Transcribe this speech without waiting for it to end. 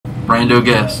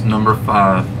Randoguest number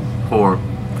 5, 4,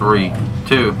 3,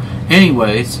 2.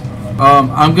 Anyways,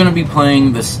 I'm gonna be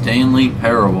playing the Stanley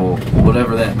Parable,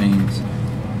 whatever that means.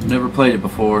 Never played it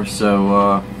before,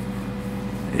 so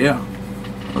yeah,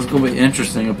 it's gonna be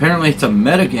interesting. Apparently, it's a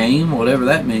meta game, whatever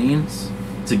that means.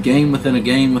 It's a game within a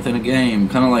game within a game,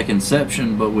 kind of like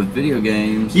Inception, but with video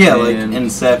games. Yeah, like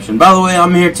Inception. By the way,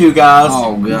 I'm here too, guys.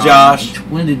 Oh God, Josh.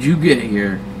 When did you get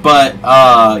here? But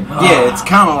yeah, it's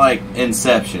kind of like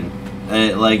Inception.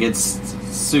 It's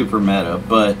super meta,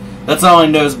 but that's all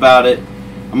he knows about it.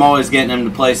 I'm always getting him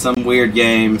to play some weird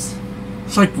games.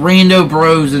 It's like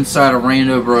Randobros inside of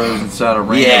Randobros inside of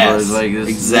Randobros. Yes, like this,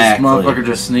 exactly. This motherfucker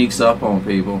just sneaks up on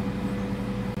people.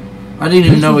 I didn't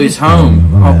even know he's home.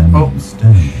 Oh.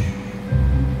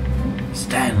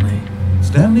 Stanley.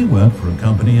 Stanley worked for a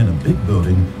company in a big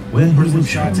building where he was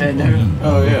shots at employee. there?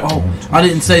 Oh, yeah. Oh, I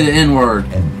didn't say the N-word.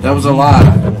 And That was a lie.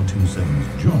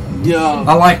 427's job. Yeah.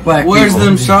 I like black Where's people.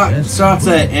 them shots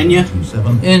at, Enya?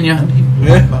 427, Enya. And he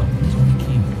pushed Yeah. buttons on the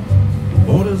keyboard.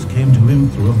 Orders came to him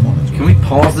through a monitor. Can we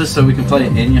pause this so we can play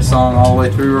an Enya song all the way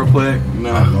through real quick?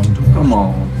 No. Come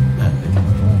on. And it went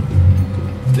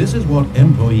on. This is what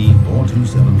employee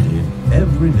 427 did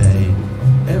every day,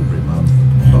 every month.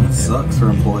 It sucks for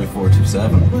employee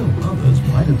 427. Although others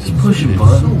might have He's pushing considered it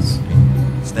buttons.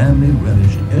 soul-making, Stanley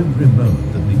relished every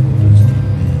moment that the orders came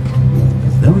in,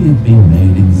 as though he had been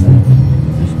made exactly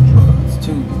for this job. It's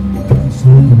too.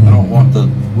 Stanley I don't want the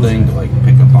was thing to happy.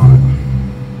 pick up on it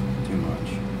too much.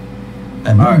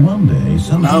 And then Alright. one day,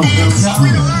 something No.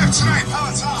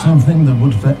 something that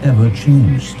would forever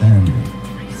change Stanley.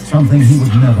 Something he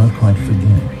would never quite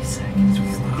forget.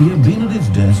 He had been at his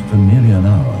desk for nearly an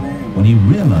hour when he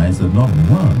realized that not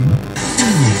one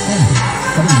single order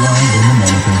had arrived on the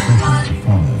monitor for him to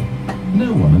follow.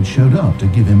 No one had showed up to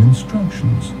give him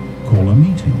instructions, call a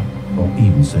meeting, or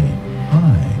even say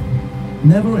hi.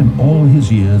 Never in all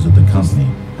his years at the company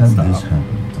had this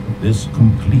happened. This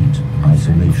complete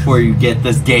isolation. Before you get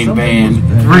this game Something was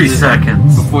banned. very 3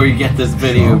 seconds. Before you get this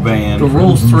video banned. The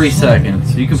rule's 3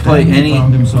 seconds. You can play any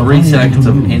 3 seconds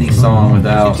of any song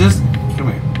without Just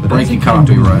come here. But breaking as he came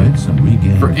to his copyright. wits and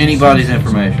regained for his anybody's senses,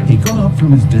 information. He got up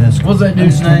from his desk. What was that and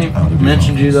dude's stepped name? out of his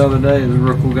Mentioned you the office. other day. He was a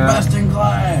real cool guy. Best in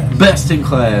class. Best in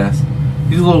class.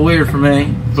 He's a little weird for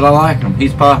me, but I like him.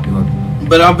 He's popular.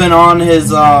 But I've been on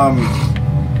his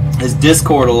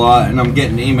Discord a lot, and I'm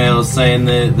getting emails saying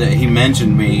that he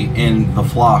mentioned me in the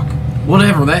flock.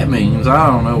 Whatever that means, I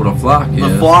don't know what a flock is.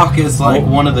 The flock is like Oh.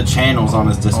 one of the channels on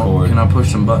his Oh, Discord. can I push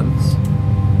some buttons?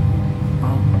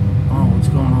 Oh, what's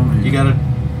going on here? You gotta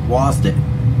WASD it.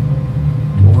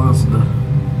 What's the...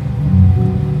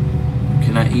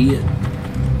 Can I eat it?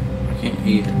 I can't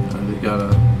eat it. I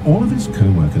gotta... All of his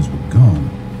co-workers were gone.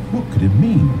 What could it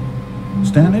mean?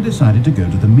 Stanley decided to go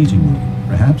to the meeting room.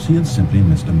 Perhaps he had simply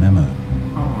missed a memo.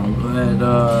 Oh, I'm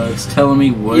glad it's telling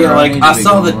me where Yeah, like need to I be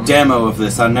saw the going. demo of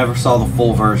this. I never saw the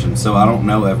full version, so I don't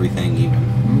know everything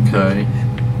even. Okay.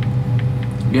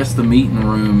 I guess the meeting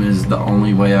room is the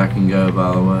only way I can go,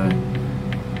 by the way.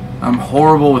 I'm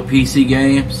horrible with PC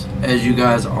games, as you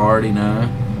guys already know.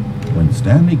 When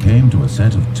Stanley came to a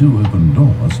set of 2 open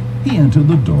doors, he entered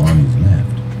the door on his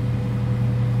left.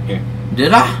 Here.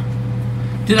 Did I?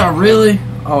 Did I really?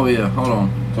 Oh yeah, hold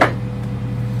on.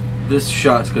 This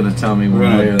shot's gonna tell me We're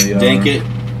one way or gonna the other. dink it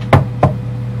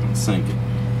and sink it.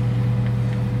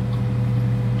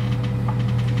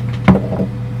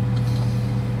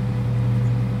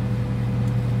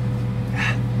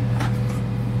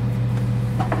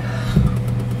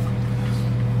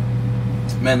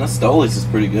 Man, that Stolies is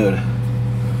pretty good.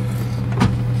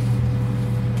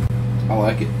 I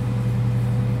like it.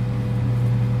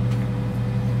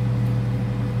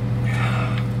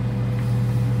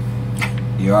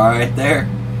 You alright there?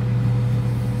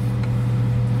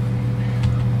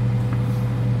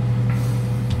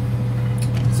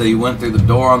 So you went through the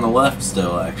door on the left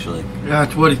still, actually. Yeah,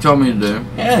 that's what he told me to do.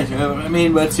 Yeah, I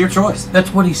mean, but it's your choice.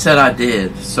 That's what he said I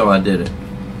did, so I did it.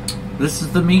 This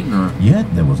is the meeting room.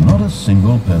 Yet there was not a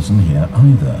single person here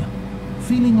either.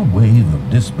 Feeling a wave of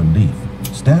disbelief,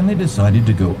 Stanley decided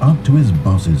to go up to his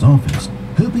boss's office,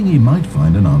 hoping he might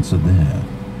find an answer there.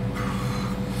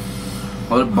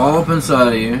 Let it ball up inside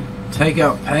of you. Take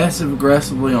out passive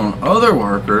aggressively on other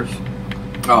workers.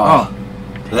 Oh,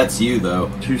 that's you, though.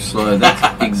 Too slow.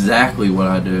 That's exactly what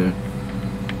I do.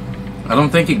 I don't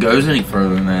think it goes any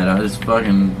further than that. I just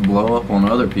fucking blow up on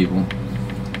other people.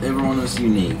 Everyone is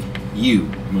unique. You,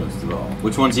 most of all.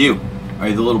 Which one's you? Are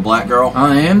you the little black girl?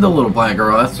 I am the little black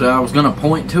girl. That's what I was going to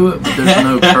point to it, but there's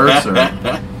no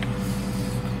cursor.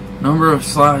 Number of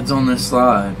slides on this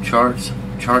slide. Charts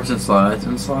and slides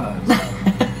and slides.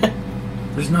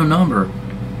 There's no number.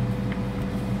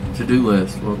 To-do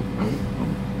list.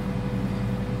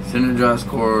 Synergize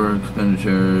core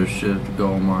expenditures, shift to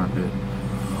goal market,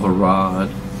 parade,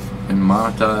 and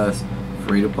monetize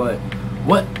free to play.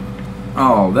 What?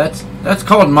 Oh, that's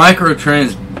called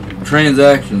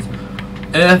transactions.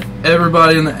 F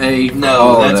everybody in the A.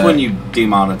 No, that's when you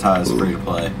demonetize free to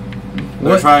play.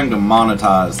 They're trying to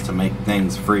monetize to make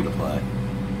things free to play.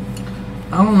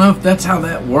 I don't know if that's how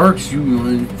that works.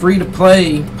 Free to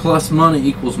play plus money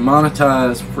equals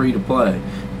monetize free to play.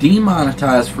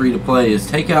 Demonetize free to play is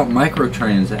take out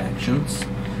microtransactions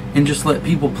and just let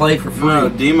people play for free. No,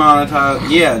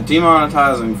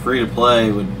 demonetizing free to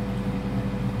play would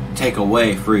take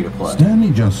away free to play.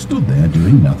 Stanley just stood there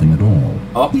doing nothing at all.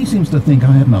 Oh. He seems to think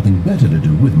I have nothing better to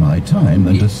do with my time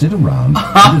than to sit around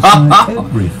and decide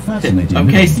every fascinating Okay,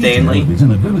 little detail Stanley. of his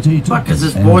inability to Fuck is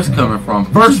this pick voice anything. coming from?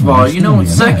 This First is of why all, you know what?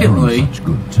 Stanley and I are on Secondly, such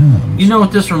good terms. you know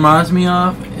what this reminds me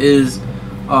of is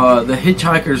The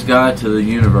Hitchhiker's Guide to the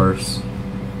Universe.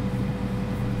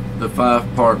 The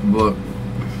 5-part book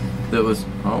that was...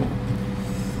 Oh.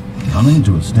 Coming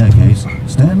to a staircase,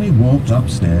 Stanley walked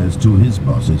upstairs to his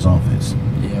boss's office.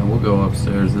 Yeah, we'll go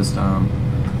upstairs this time.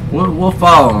 We'll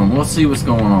follow him. We'll see what's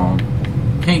going on.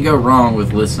 Can't go wrong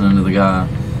with listening to the guy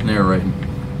narrating.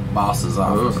 Boss's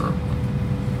office.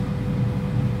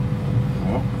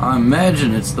 I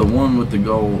imagine it's the one with the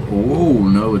gold. Oh,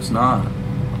 no, it's not.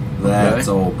 That's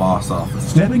Okay. old boss office.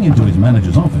 Stepping into his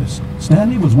manager's office,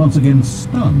 Stanley was once again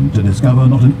stunned to discover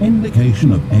not an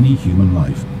indication of any human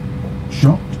life.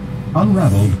 Shocked,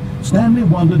 unraveled, Stanley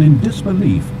wondered in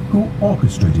disbelief who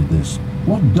orchestrated this.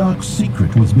 What dark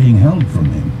secret was being held from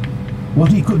him?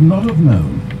 What he could not have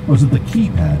known was that the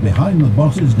keypad behind the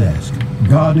boss's desk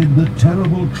guarded the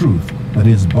terrible truth that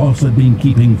his boss had been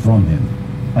keeping from him.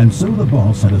 And so the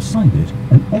boss had assigned it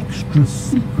an extra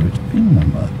secret PIN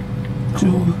number.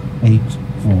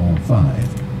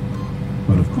 2845.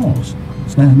 But of course,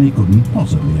 Stanley couldn't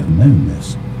possibly have known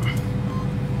this.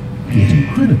 Yet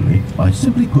incredibly, by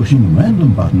simply pushing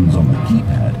random buttons on the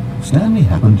keypad, Stanley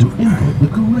happened to input the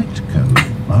correct code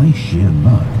by sheer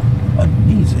luck.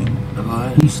 Amazing.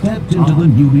 He stepped into the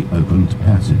newly opened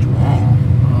passageway.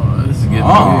 Oh, this is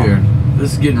getting weird.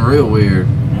 This is getting real weird.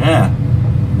 Yeah.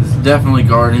 This is definitely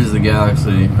Guardians of the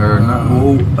Galaxy. Or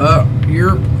not.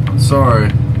 You're...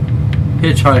 Sorry.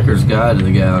 Hitchhiker's Guide to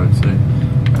the Galaxy.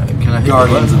 Can I hit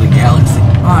Guardians of the Galaxy.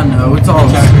 I know, it's all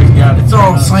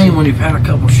the same when you've had a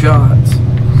couple shots.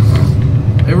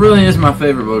 It really is my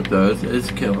favorite book, though. It's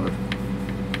a killer.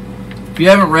 If you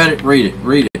haven't read it, read it.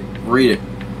 Read it. Read it.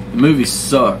 The movie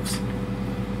sucks.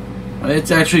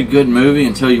 It's actually a good movie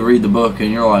until you read the book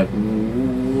and you're like,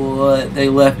 what? They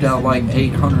left out like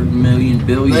 800 million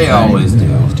billion. They always do.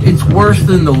 It's worse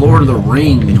than the Lord of the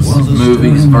Rings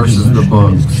movies versus the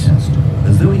books.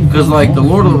 Because, like, the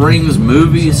Lord of the Rings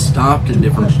movies stopped in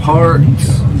different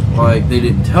parts. Like, they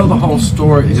didn't tell the whole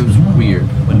story. It was weird.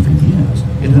 When for years,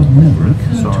 it had never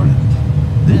occurred to him.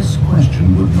 This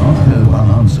question would not go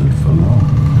unanswered for long.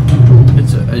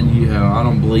 And I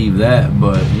don't believe that,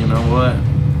 but you know what?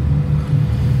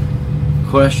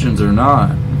 Questions or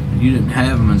not, you didn't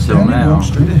have them until Stanley now. walked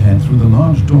straight ahead through the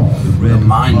large door that read The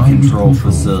mind control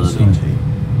facility.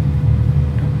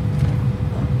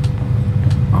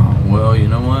 Oh, well, you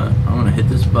know what? I'm going to hit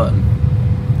this button.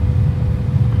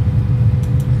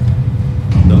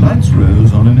 The lights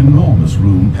rose on an enormous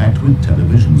room packed with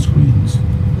television screens.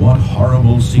 What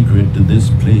horrible secret did this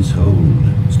place hold?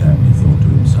 Stanley thought to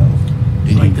himself.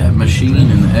 It's like that machine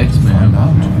in the X-Men. Find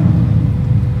out.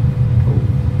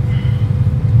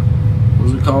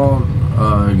 What's it called?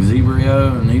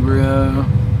 Inebrio?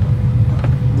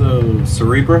 The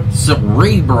Cerebra?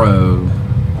 Cerebro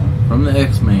from the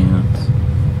X-Men.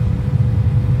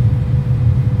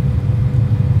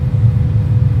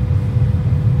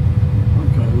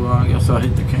 Okay, well, I guess I'll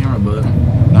hit the camera button.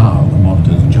 Now the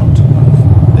monitors jumped to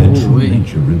life. Their true wait.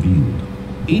 nature revealed.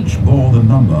 Each bore the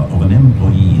number of an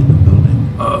employee in the building.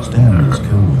 Stanley's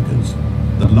co-workers.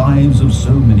 The lives of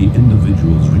so many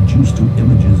individuals reduced to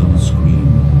images on a screen.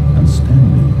 And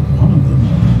Stanley, one of them,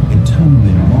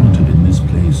 eternally monitored in this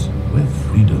place where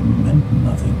freedom meant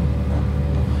nothing.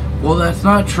 Well, that's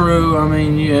not true. I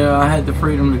mean, yeah, I had the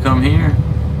freedom to come here.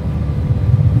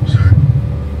 Sorry.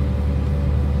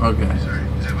 Okay. Sorry.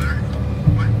 Is that better?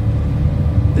 What?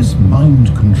 This mind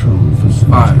control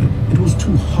facility, Fine. it was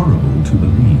too horrible to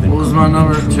believe. What was my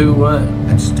number? 2 what?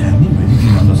 Had Stanley really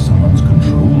been under someone's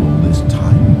control all this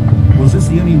time? Was this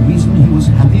the only reason he was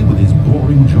happy with his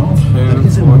boring job? That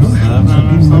his emotions had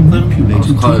been manipulated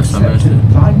to close, I accept missed it it.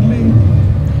 blindly?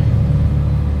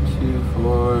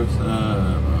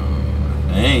 247.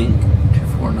 I think.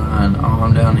 249. Oh,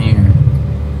 I'm down here.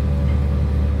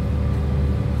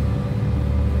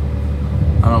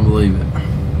 I don't believe it.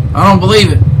 I don't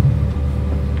believe it.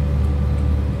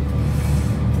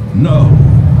 No,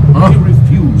 he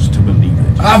refused to believe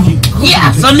it. He couldn't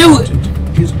Yes, I knew it.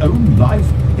 accept His own life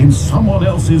in someone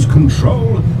else's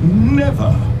control?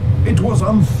 Never. It was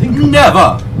unthinkable.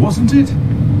 Never. Wasn't it?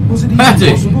 Was it even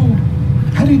possible?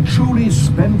 Had he truly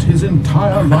spent his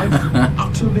entire life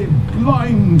utterly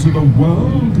blind to the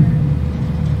world?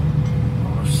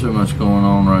 There's so much going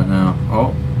on right now.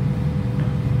 Oh.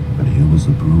 But here was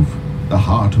the proof. The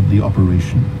heart of the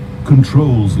operation.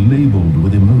 Controls labeled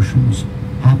with emotions.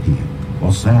 Happy,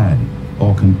 or sad,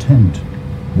 or content.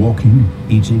 Walking,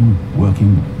 eating,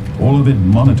 working. All of it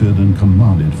monitored and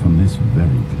commanded from this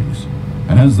very place.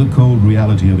 And as the cold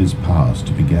reality of his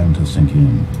past began to sink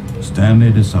in,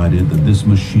 Stanley decided that this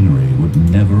machinery would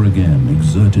never again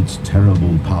exert its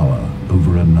terrible power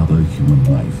over another human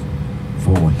life.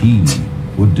 For he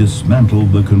would dismantle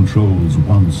the controls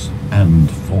once and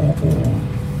for all.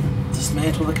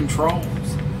 Dismantle the controls.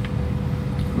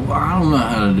 Well, I don't know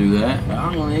how to do that.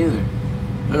 I don't either.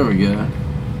 There we go.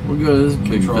 We'll go to this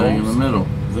big thing in the middle.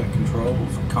 Is that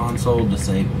controls? Console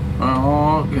disabled.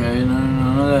 Oh, okay.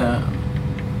 None of that.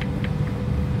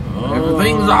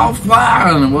 Everything's all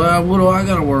fine. Well, what do I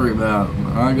got to worry about?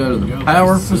 I go to the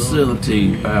power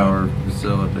facility. Power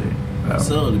facility.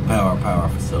 Facility power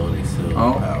facility. Facility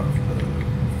power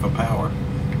for power.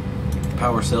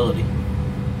 Power facility.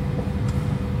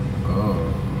 Oh.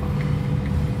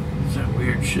 Is that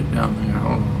weird shit down there?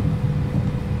 Hold on.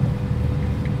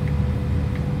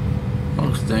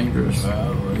 Looks dangerous.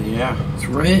 Yeah. It's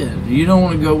red. You don't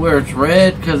want to go where it's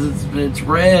red because it's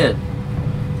red.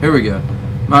 Here we go.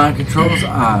 Mind controls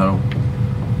idle.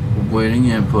 Waiting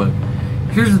input.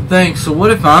 Here's the thing. So what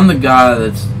if I'm the guy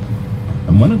that's...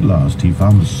 And when at last he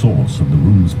found the source of the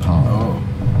room's power... Oh.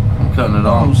 I'm cutting it Oh,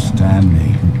 off.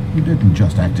 Stanley, you didn't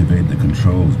just activate the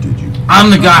controls, did you? I'm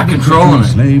the guy controlling it.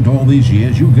 Enslaved all these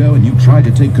years, you go and you try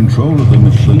to take control of the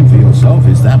machine for yourself.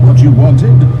 Is that what you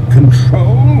wanted?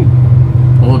 Control?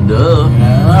 Well, duh.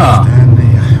 Yeah.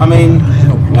 Stanley, I mean,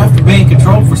 after being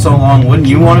controlled for so long, wouldn't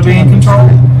you want to be in control?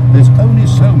 There's only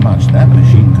so much that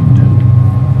machine can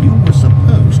do. You were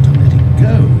supposed to let it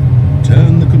go.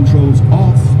 Turn the controls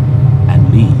off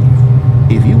and leave.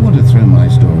 If you want to throw my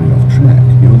story off track,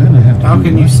 you're going to have to... How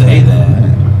can you say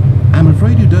that? I'm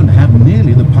afraid you don't have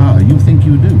nearly the power you think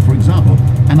you do. For example,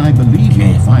 and I believe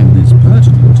you'll find this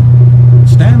pertinent,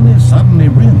 Stanley suddenly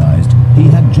realized he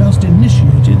had just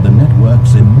initiated the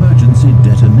network's emergency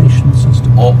detonation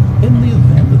system. In the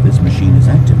event that this machine is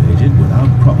activated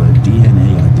without proper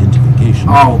DNA identification,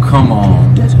 Oh, come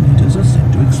on. detonators are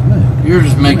set to explode. You're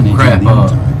just making eliminating crap the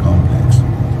up. entire complex.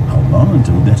 How long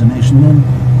until detonation then?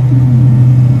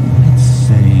 Let's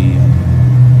say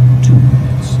 2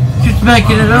 minutes. Just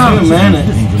making it up. 2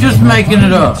 minutes. Just making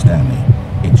it up. Stanley,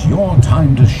 it's your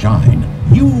time to shine.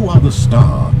 You are the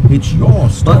star. It's your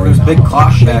story. there's a big now.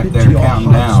 clock Shape back it there to your counting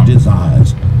heart's down.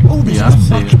 desires. Oh, this Yeah, I is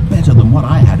see much it. better than what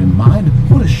I had in mind.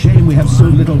 What a shame we have so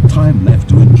little time left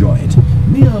to enjoy it.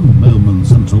 Mere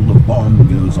moments until the bomb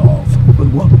goes off. But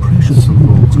what precious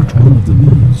moments each one of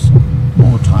them is.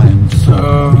 More time to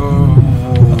So,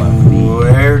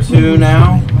 where to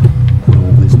now? What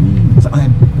all this means, I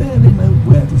barely know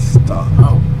where to start.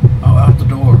 Oh, out the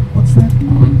door. What's that?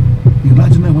 You'd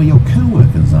like to know where your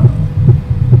co-workers are?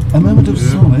 A moment of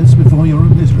solace before you're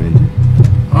obliterated.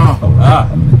 Oh,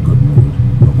 I'm in a good mood.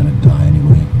 You're going to die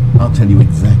anyway. I'll tell you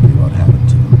exactly what happened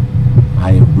to them.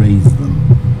 I erased them.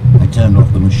 I turned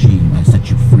off the machine. I set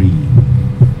you free.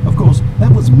 Of course,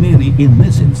 that was merely in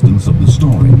this instance of the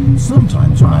story.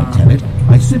 Sometimes when I tell it,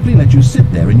 I simply let you sit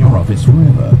there in your office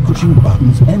forever, pushing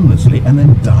buttons endlessly and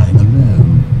then dying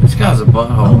alone. this guy's a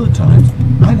butthole. Other times,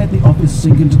 I let the office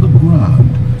sink into the ground,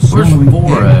 Where's swallowing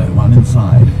 4 at? everyone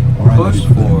inside, or I let Push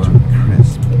it burn 4. to a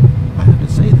crisp. I have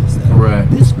to say this, though.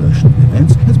 Correct. This version of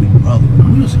events has been rather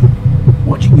amusing.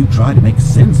 Watching you try to make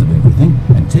sense of everything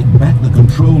and take back the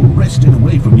control wrested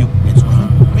away from you, it's quite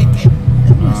rich.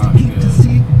 And must hate to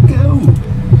see it go.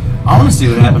 I want to see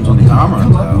what happens when the timer runs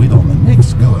Come up out. with on the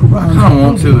next go around. I kind of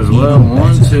want to as well. Even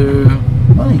 1, better. 2.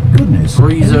 My goodness.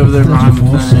 3's over there behind the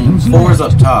 34 thing. seconds 4's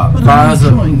left. up top. But I'm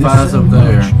enjoying this 5's so up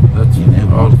there. much. That's You know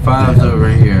oh, what? 5's over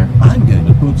here. I'm going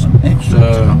to put some extra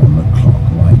So- time on the clock,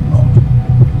 why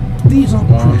not? These are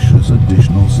precious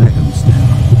additional seconds now.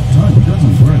 Time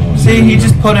doesn't grow. See, he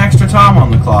just put extra time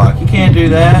on the clock. You can't do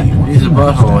that. He's a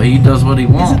butthole. He does what he Is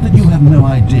it wants. that you have no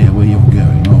idea where you're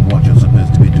going or what you're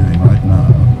supposed to be doing right now?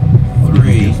 Or did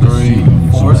you 3, just assume when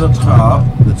you saw 4's that up top.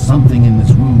 timer that something in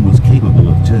this room was capable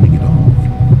of turning it off?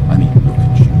 I mean, look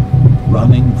at you.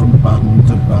 running from button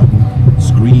to button,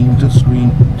 screen to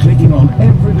screen, clicking on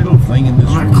every little thing in this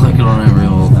room. I'm not clicking on every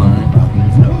little thing.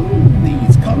 Buttons. No,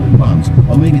 these colored ones,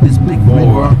 or maybe this big red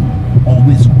button, or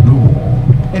this door.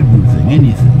 Everything,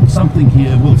 anything, something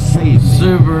here will save me.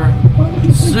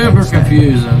 Super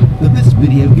confusing. That this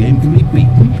video game can be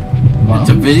beaten. It's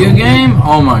a video game?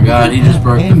 Oh my god, he just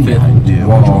broke the Any fifth idea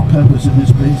what your wall. purpose in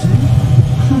this place is?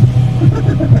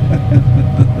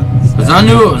 Because I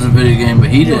knew it was a video game, but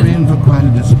he You're didn't. in for quite a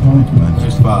disappointment.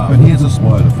 There's 5. But here's a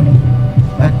spoiler for you.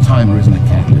 That timer isn't a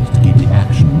catalyst to keep the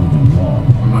action moving along.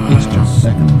 It's just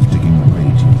seconds ticking away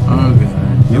to you.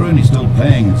 Okay. You're only still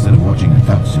playing instead of watching a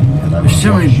cutscene. There's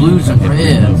so many blues and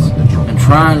reds, and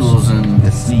triangles, and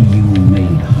The see you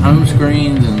made home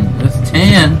screens, and that's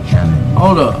 10. challenge.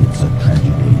 Hold up. It's a tragedy.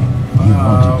 You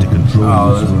wanted to control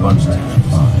oh, this there's a world, bunch of that's tabs.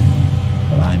 fine.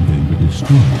 But I'm going to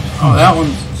destroy it. Oh, that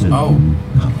one's. So Oh, you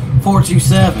come.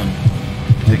 427.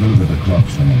 Take a look at the clock,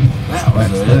 Stanley. That was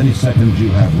That's it. 30 seconds you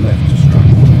have left to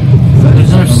struggle. 30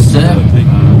 There's no seconds to step. the big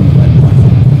room and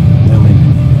button. No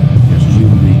enemy. Just you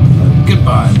being alone.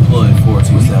 Goodbye, employee What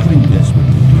do you 427. cling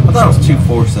desperately to? I thought it was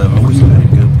 247 Or for will you some let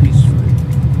it go peacefully?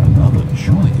 Another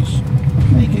choice.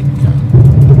 Make it count.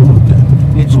 Look, Dan,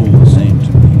 it's all the same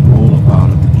to me. All a part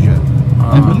of the joke.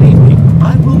 And believe me,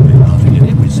 I will be laughing at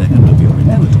every second of your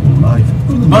inevitable life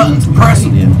from the Buttons, moment we press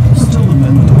fade them. in until the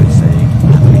moment I say,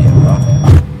 happily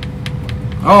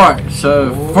ever. Alright,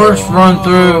 so first run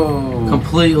through,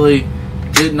 completely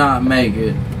did not make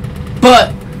it.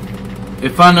 But,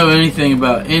 if I know anything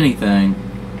about anything,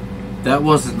 that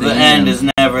wasn't the The end is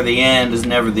never the end, is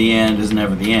never the end, is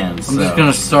never the end. I'm just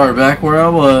going to start back where I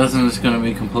was, and it's going to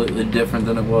be completely different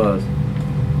than it was.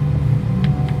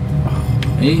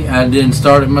 Hey, I didn't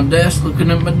start at my desk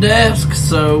looking at my desk,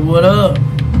 so what up?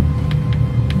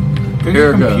 Pick Here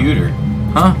your we go. computer.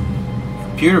 Huh?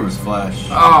 Computer was flash.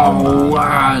 Oh,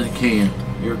 I can't.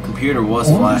 Your computer was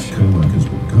All his flashing. co-workers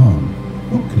were gone.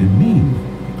 What could it mean?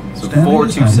 So Stanley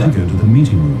decided to 427. go to the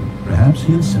meeting room. Perhaps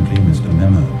he had simply missed a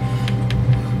memo.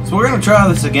 So we're gonna try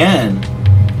this again.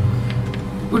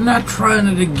 We're not trying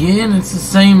it again. It's the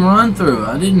same run through.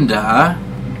 I didn't die.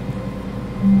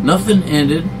 Nothing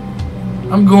ended.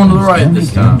 I'm going to the right Stanley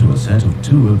this came time. to a set of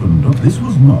 2 open doors. This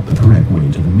was not the correct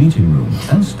way to the meeting room,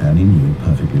 and Stanley knew it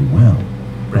perfectly well.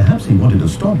 Perhaps he wanted to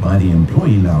stop by the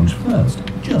employee lounge first,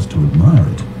 just to admire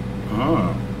it.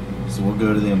 Oh. So we'll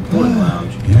go to the employee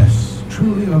lounge. Yes,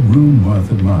 truly a room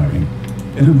worth admiring.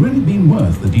 It had really been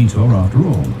worth the detour after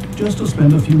all, just to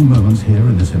spend a few moments here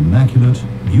in this immaculate,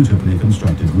 beautifully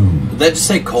constructed room. Did that just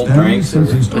say cold Stanley drinks?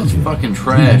 since he Or? stood It's here, fucking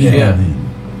trash, breathed yeah.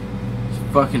 in.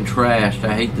 It's fucking trashed.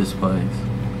 I hate this place.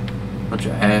 Bunch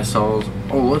of assholes.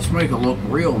 Oh, let's make it look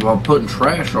real by putting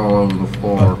trash all over the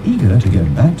floor. But eager to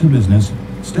get back to business,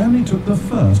 Stanley took the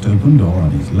first open door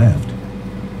on his left.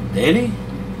 Did he?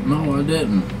 No, I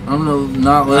didn't. I'm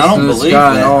not I listening don't to this believe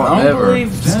guy that. at all, I don't ever.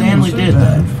 believe Stanley was so did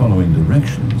bad that. following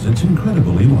directions, it's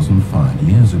incredible he wasn't fired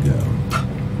years ago.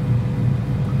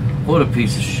 What a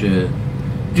piece of shit.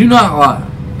 Do not lie.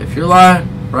 If you're lying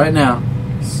right now,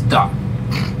 stop.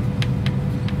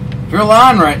 If you're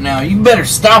lying right now, you better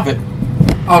stop it.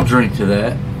 I'll drink to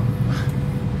that.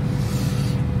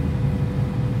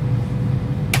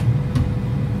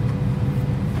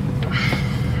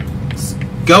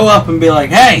 Go up and be like,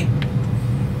 hey,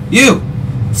 you,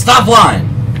 stop lying.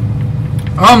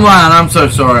 I'm lying. I'm so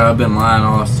sorry. I've been lying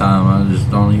all this time. I just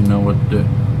don't even know what to do.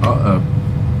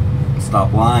 Uh-oh.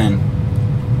 Stop lying.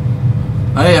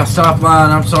 Hey, I stopped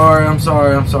lying. I'm sorry. I'm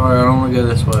sorry. I'm sorry. I don't want to go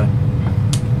this way.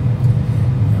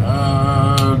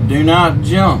 Do not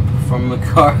jump from the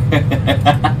car.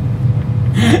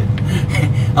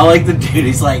 I like the dude.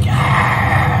 He's like,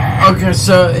 Okay,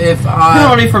 so if I...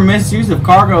 penalty for misuse of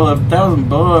cargo lift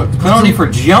 $1,000. Penalty for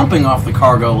jumping off the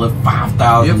cargo lift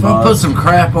 $5,000. If I put some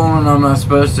crap on, I'm not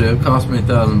supposed to. It cost me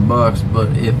 $1,000. But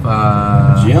if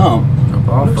I jump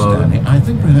off Look, of Stanley, it, I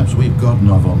think perhaps we've gotten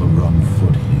off on the wrong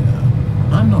foot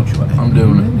here. I'm not sure. I'm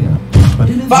doing it. But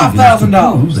it is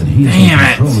 $5,000. that he's Damn in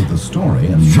it. control of the story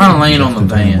and Trying to not land just on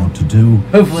the to tell him van. What to do.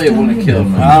 hopefully it wouldn't have killed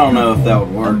me. I don't know if that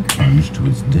would work. Plunged to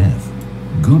his death.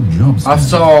 Good job, I Stanley.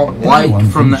 saw light Everyone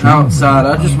from the thinks you're outside.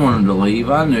 I brave. just wanted to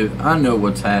leave. I know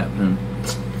what's happening.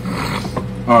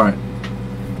 Alright.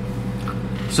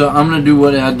 So I'm gonna do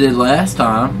what I did last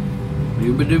time.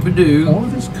 Dooba-dooba-doo. All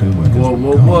of his co-workers Whoa, were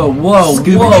whoa, gone. whoa, whoa,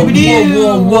 whoa,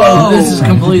 whoa, whoa. This is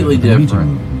Stanley completely took the meeting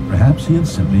different. room. Perhaps he had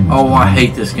simply missed Oh, a I moment.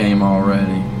 hate this game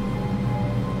already.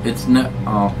 It's no.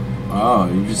 Oh.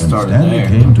 Oh, you just When started Stanley there.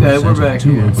 came to Okay, a set we're of back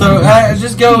 2 here. open So, doors,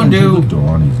 just go he and entered do- the door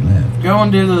on his left. Go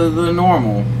and do the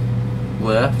normal.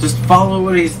 Left. Just follow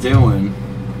what he's doing.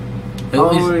 At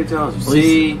Follow least- what he tells you. least-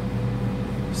 See,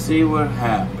 See what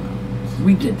happens.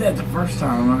 We did that the first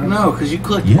time, right? No, because you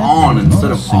clicked Yet on there was not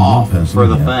instead a of single off person for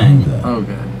the there thing. either.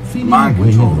 Okay. Feeling Mind a wave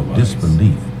control of device.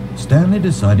 disbelief, Stanley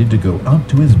decided to go up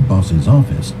to his boss's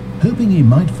office, hoping he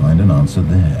might find an answer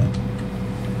there.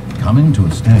 Coming to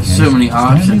a staircase, So many Stanley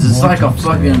options. It's walked like a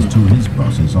upstairs fucking to his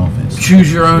boss's office.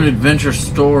 choose your own adventure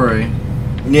story,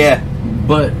 Yeah.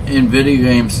 but in video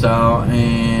game style,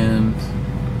 and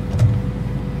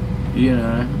you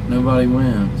know, nobody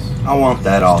wins. I want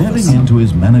that office. Stepping into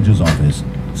his manager's office,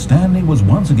 Stanley was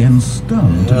once again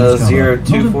stunned to discover not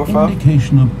 0245? an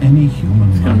indication of any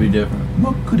human It's gonna be life. different.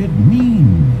 What could it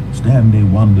mean? Stanley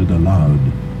wondered aloud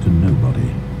to nobody.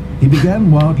 He began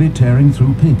wildly tearing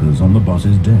through papers on the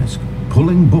boss's desk,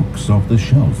 pulling books off the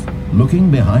shelf,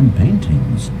 looking behind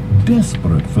paintings,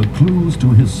 desperate for clues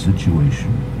to his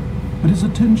situation. But his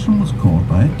attention was caught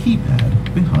by a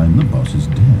keypad behind the boss's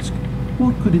desk.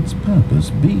 What could its purpose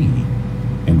be?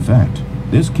 In fact,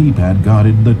 this keypad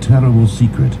guarded the terrible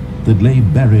secret that lay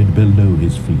buried below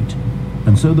his feet.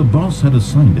 And so the boss had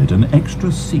assigned it an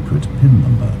extra secret PIN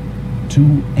number,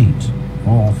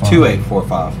 2845.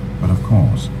 2845. But of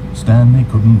course, Stanley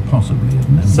couldn't possibly have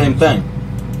known. Same thing.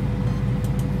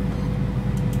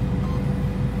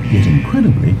 Yet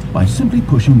incredibly, by simply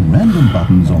pushing random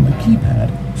buttons on the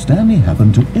keypad, Stanley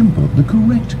happened to input the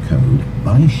correct code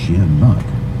by sheer luck.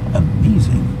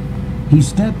 Amazing. He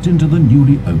stepped into the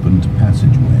newly opened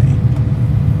passageway.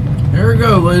 Here we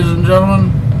go, ladies and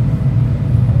gentlemen.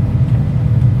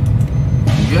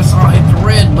 Guess I'll hit the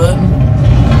red button.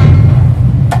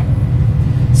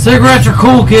 Cigarettes are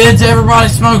cool, kids. Everybody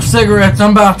smokes cigarettes.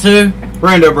 I'm about to.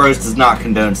 Randobro does not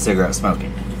condone cigarette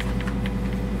smoking.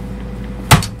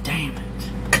 Damn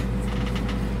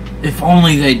it. If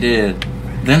only they did.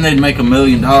 Then they'd make $1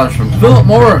 million from Philip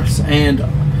Morris and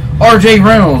R.J.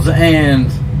 Reynolds and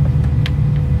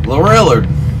Lorillard.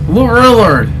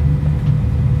 Lorillard.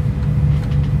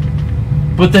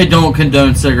 But they don't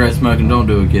condone cigarette smoking. Don't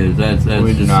do it, kids. That's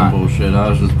We do just not. some bullshit. I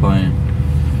was just playing.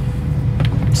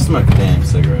 Smoke a damn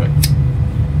cigarette.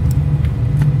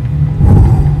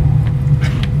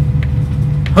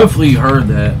 Hopefully you heard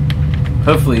that.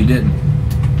 Hopefully you didn't.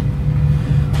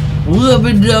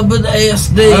 Wubba dubba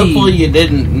SD. Hopefully you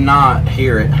didn't not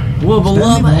hear it. Wubba Stanley lubba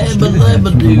walked ebba straight ahead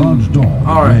lubba through a large doo. door that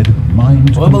All right. read Mind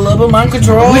Wubba Control. lubba mind I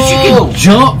control. wish you could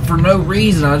jump for no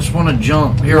reason. I just want to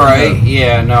jump. Here we Right? go.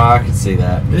 Yeah, no, I can see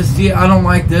that. I don't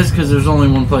like this because there's only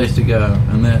one place to go,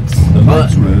 and that's The the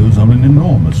lights button. rose on an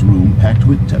enormous room packed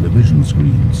with television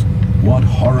screens. What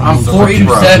horrible I'm secrets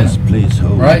 427, this place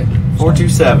holds. right?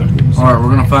 427. All right, we're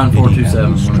gonna find Did he have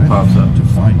 427 the when it pops up. strength to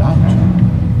find out?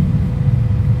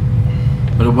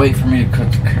 But it'll wait for me to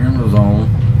cut the cameras on.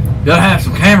 Gotta have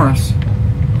some cameras.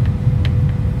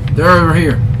 They're over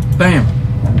here. Bam.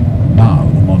 Now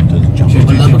the monitors jump Each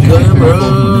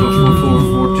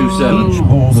 427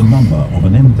 bore the number of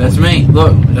an employee. That's me.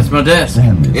 Look, that's my desk.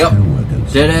 Stanley's Yep.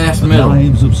 co-workers. Dead ass The middle.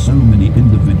 lives of so many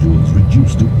individuals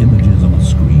reduced to images on a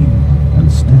screen,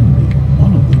 and Stanley,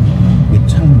 one of them,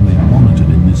 eternally monitored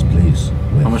in this place.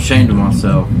 where I'm ashamed of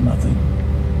myself. Nothing.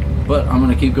 But I'm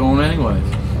gonna keep going anyways.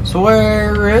 So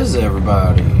where is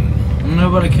everybody?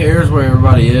 Nobody cares where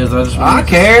everybody is. I just want I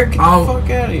care. Get the I'll- fuck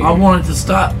out of here. I want it to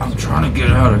stop. I'm trying to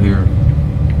get out of here.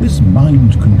 This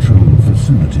mind control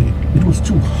facility, it was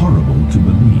too horrible to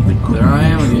believe it could There I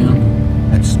am be true. again.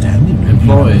 Had Stanley really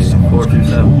Employee, under someone's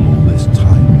 427. control all this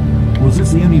time? Was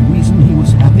this the only reason he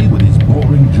was happy with his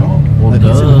boring job? Well, that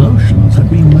his duh. emotions had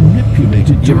been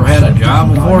manipulated You to ever had a accept job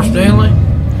his before, lying? Stanley?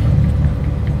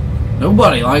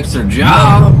 Nobody likes their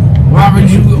job. Why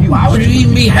would you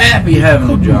even be happy having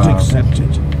a Couldn't job? accept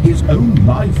it. His own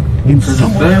life in Because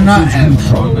someone better not else's have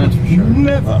control. one, that's for sure.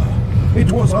 Never.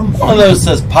 It was unthinkable. One of those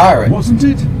says pirate. Wasn't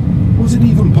it? Was it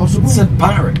even possible? It said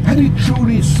pirate. Had he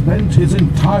truly spent his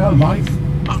entire life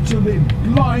utterly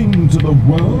blind to the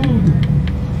world?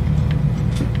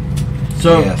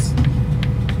 So, Yes.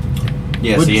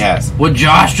 Yes, Would- he has. what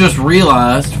Josh just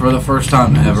realized for the first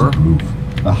time ever Proof.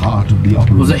 The heart of the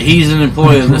operation. was that he's an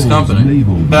employee of this controls company.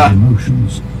 labeled Ah. with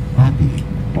emotions, happy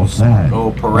or sad. Oh,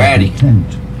 or Parati.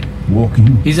 content,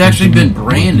 walking. He's actually been thinking,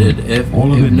 branded, working. if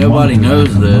All of it nobody monitored knows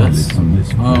and commanded this, from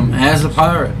this place. as a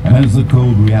pirate. And as the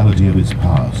cold reality of his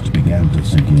past began to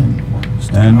sink in,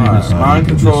 Stanley Alright, decided mind that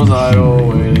controls this machine idle,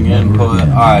 would waiting never input. again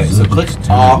Alright, so exert click its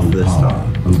off terrible this power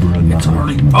time. over another It's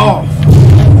already human off. being.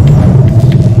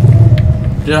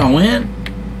 Did I win?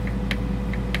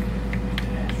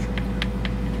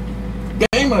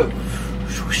 Game over.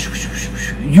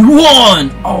 You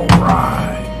won!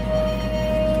 Alright.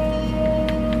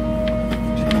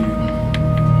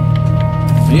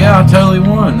 Yeah, I totally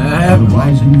won. That The happened.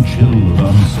 rising chill of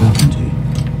uncertainty.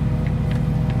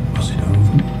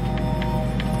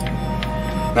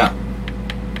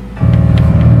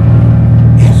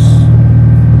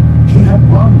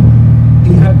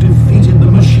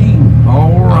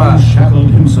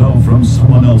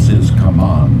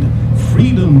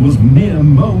 mere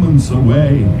moments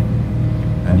away.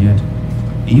 And yet,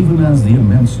 even as the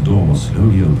immense door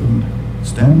slowly opened,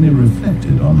 Stanley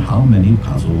reflected on how many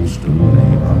puzzles still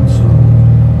lay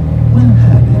unsolved. Where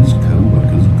had his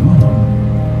co-workers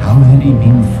gone? How had he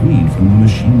been freed from the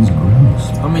machine's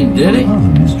grasp? I mean, did he? What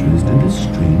other mysteries did this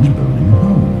strange building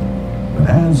hold? But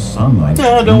as sunlight...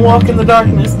 Don't walk in the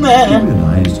darkness, he man.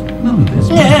 realized none of this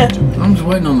mattered to him. I'm just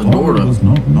waiting on the door All to... was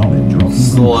not knowledge of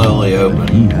Slowly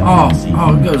open. Oh,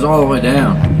 it goes all the way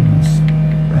down. Happiness.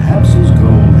 Perhaps his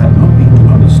goal had not been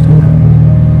to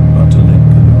understand, but to let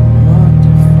go.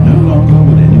 No longer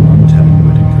would anyone tell him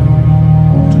where to go,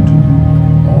 what to do,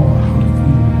 or how to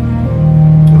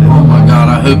feel. Oh my god,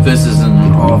 I hope this isn't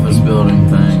an office building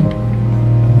thing.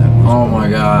 And that was Oh my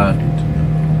god. all he needed to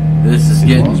know. This is It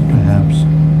was getting perhaps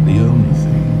the only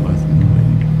thing worth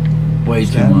knowing. way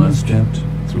too Stanley much. stepped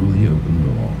through the open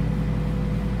door.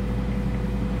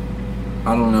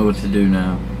 I don't know what to do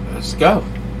now. Let's go.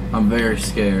 I'm very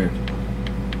scared.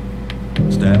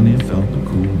 Stanley felt the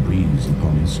cool breeze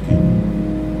upon his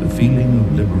skin, the feeling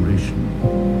of liberation,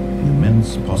 the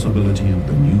immense possibility of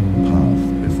the new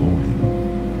path before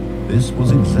him. This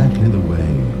was exactly the way,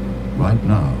 right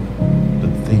now,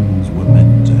 that things were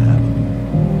meant to happen.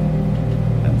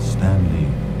 And Stanley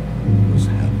was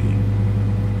happy.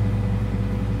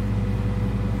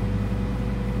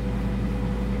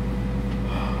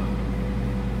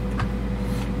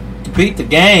 Beat the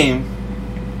game.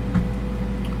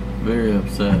 Very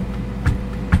upset.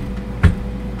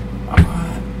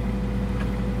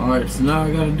 Alright, so now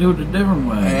I gotta do it a different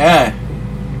way. Yeah.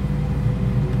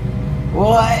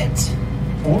 What?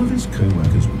 All of his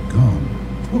co-workers were gone.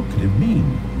 What could it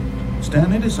mean?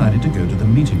 Stanley decided to go to the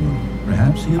meeting room.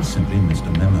 Perhaps he had simply missed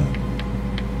a memo.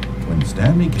 When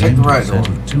Stanley came the to right a set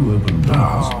door. of two open doors,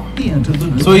 Oh. he entered the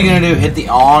door. So what are you gonna do? Hit the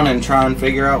on and try and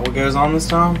figure out what goes on this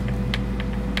time?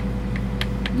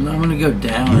 No, I'm gonna go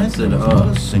down Yet instead there of was not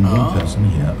up. a single person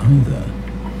here either.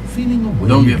 Feeling a wave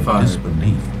Don't get of fired.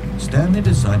 disbelief, Stanley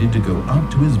decided to go up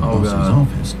to his Oh, boss's God.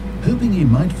 office, hoping he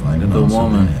might find an The answer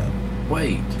woman. there.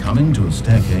 Wait. Coming to a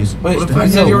staircase, Wait, What if Stanley I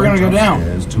said you were gonna went go down?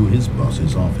 upstairs to his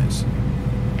boss's office.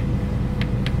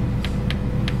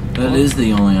 That is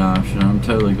the only option. I'm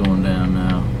totally going down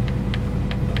now.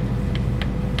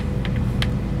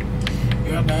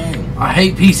 God dang. I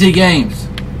hate PC games.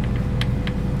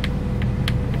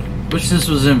 Wish this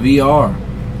was in VR.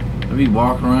 I'd be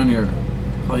walking around your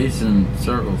place in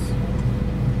circles.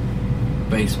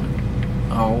 Basement.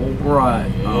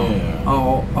 Alright. Yeah.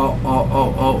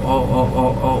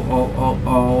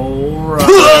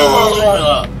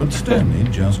 Alright. But Stanley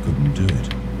just couldn't do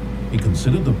it. He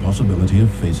considered the possibility of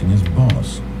facing his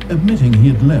boss, admitting he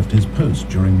had left his post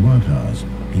during work hours.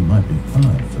 He might be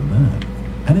fired for that.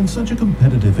 And in such a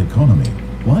competitive economy,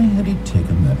 why had he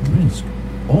taken that risk?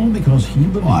 All because he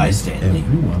believed Why, Stanley?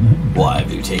 everyone had Why died.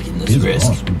 have you taken this His risk?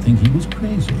 boss would think he was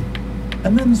crazy.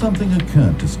 And then something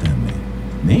occurred to Stanley.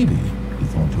 Maybe, he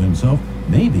thought to himself,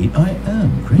 maybe I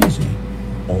am crazy.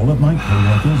 All of my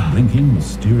co-workers blinking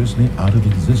mysteriously out of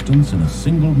existence in a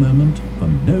single moment for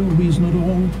no reason at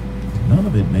all. None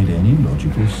of it made any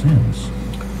logical sense.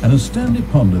 And as Stanley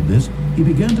pondered this, he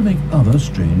began to make other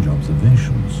strange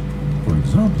observations. For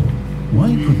example, why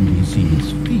couldn't he see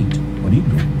his feet when he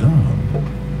looked down?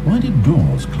 Why did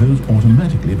doors close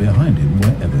automatically behind him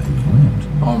wherever he went?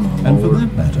 Oh my And for lord.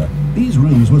 that matter, these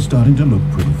rooms were starting to look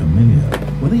pretty familiar.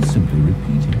 Were they simply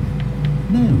repeating?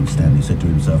 No, Stanley said to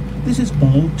himself, this is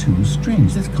all too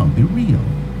strange. This can't be real.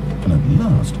 And at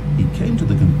last, he came to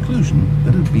the conclusion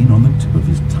that had been on the tip of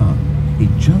his tongue. He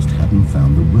just hadn't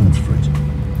found the words for it.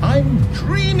 I'm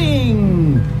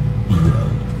dreaming! He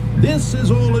yelled. This is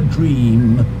all a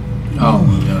dream. Oh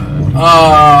my god. What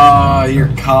Oh,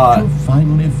 you're caught. to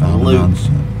finally found Loop. an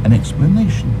answer, an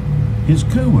explanation. His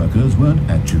co-workers weren't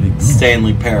actually gone.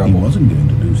 Stanley He Parable. wasn't going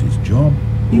to lose his job.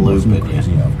 He Loop wasn't it,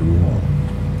 crazy yeah. after all.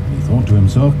 And he thought to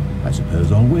himself, I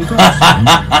suppose I'll wake up soon.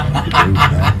 I could go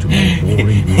back to my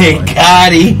boring Hey, real life.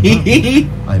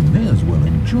 Gotti. I may as well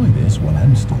enjoy this while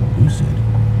I'm still lucid.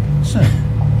 So,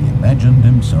 he imagined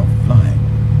himself flying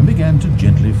and began to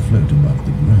gently float above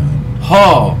the ground.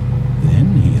 Oh.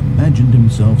 Then he imagined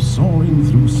himself soaring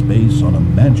through space on a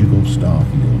magical star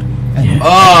field. And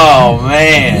Oh,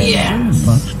 man. Yes.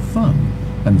 so much fun.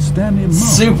 And Stanley marveled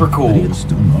Super cool. that he had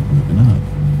still not woken up.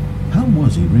 How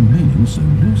was he remaining so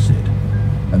lucid?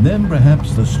 And then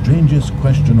perhaps the strangest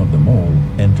question of them all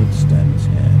entered Stanley's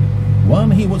head.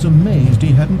 One he was amazed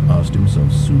he hadn't asked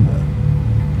himself sooner.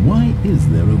 Why is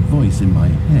there a voice in my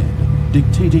head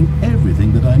dictating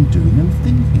everything that I'm doing and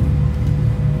thinking?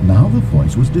 Now the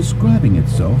voice was describing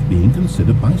itself being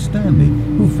considered by Stanley,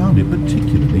 who found it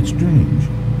particularly strange.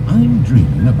 I'm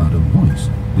dreaming about a voice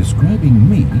describing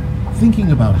me,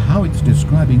 thinking about how it's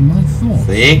describing my thoughts.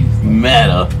 See?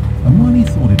 Meta. And while he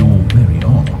thought it all very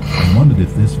odd, and wondered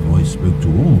if this voice spoke to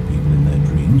all people in their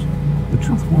dreams, the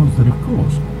truth was that, of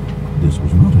course, this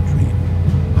was not a dream.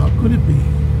 How could it be?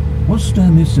 Was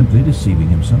Stanley simply deceiving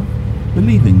himself,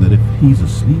 believing that if he's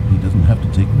asleep, he doesn't have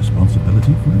to take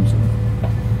responsibility for himself?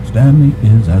 Stanley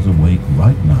is as awake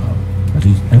right now as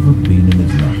he's ever been in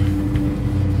his life.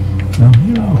 Now,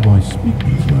 hearing the voice speak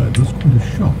these words was quite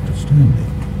a shock to Stanley.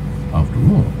 After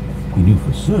all, he knew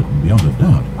for certain, beyond a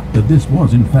doubt, that this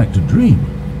was in fact a dream.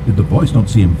 Did the voice not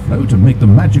see him float and make the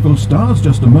magical stars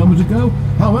just a moment ago?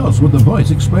 How else would the voice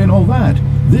explain all that?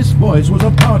 This voice was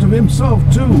a part of himself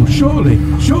too. Surely,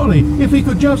 if he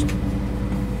could just...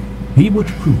 He would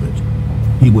prove it.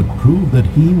 He would prove that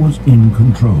he was in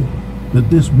control, that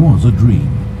this was a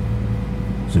dream.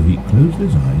 So he closed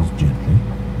his eyes gently,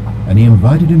 and he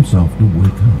invited himself to wake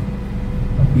up.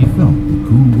 He felt the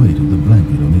cool weight of the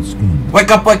blanket on his skin. Wake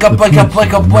up, wake up, wake up,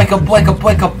 wake up, wake up, wake up,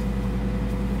 wake up.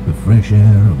 The fresh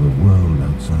air of a world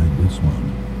outside this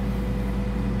one.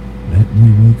 Let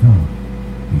me wake up,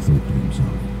 he thought to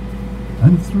himself.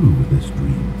 I'm through with this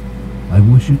dream. I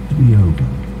wish it to be over.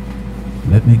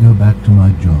 Let me go back to my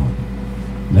job.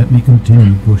 Let me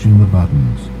continue pushing the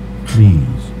buttons.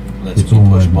 Please. Let's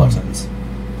push buttons.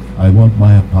 I want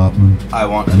my apartment. I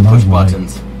want to and push my wife,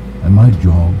 buttons. And my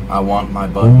job. I want my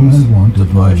All buttons I want to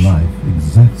is my push. life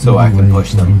exactly So I the can way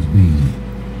push it them. has been.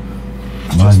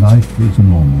 My life is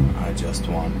normal. I just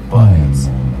want I am buttons.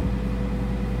 normal.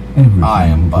 Everything I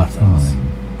am will be buttons.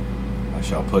 fine. I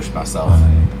shall push myself.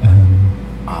 I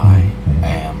I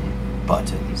am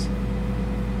buttons.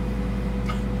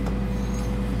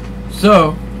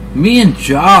 So, me and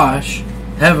Josh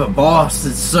have a boss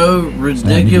that's so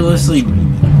ridiculously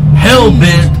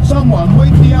hell-bent. Someone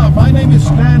wake me up. My name is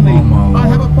Stanley. Oh, my I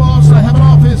have a boss. I have an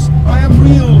office. I am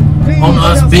real. Please, On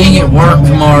us being at work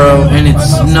tomorrow, and it's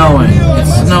snowing.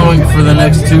 It's snowing for the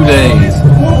next 2 days.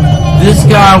 This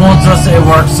guy wants us at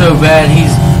work so bad,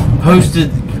 he's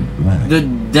posted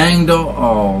the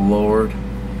oh Lord.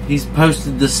 He's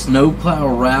posted the snowplow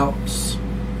routes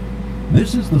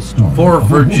This is the story for of a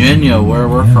Virginia, woman where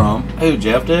we're named from. Who,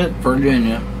 Jeff did?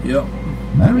 Virginia. Yep.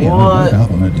 Marianne woke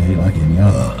up on a day like any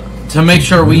other. To make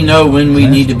sure we know when we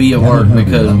need to be at work,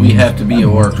 because we have to be at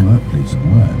work. To her place of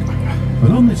work.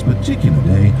 But on this particular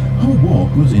day, her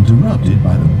walk was interrupted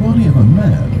by the body of a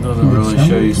man. Doesn't who had really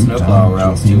show you stumbled through snowplow town,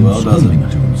 routes choking too well, and does it? screaming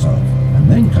to himself,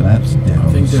 and then collapsed dead I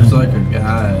on think the there's like sidewalk. a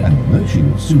guy. And although she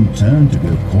would soon turn to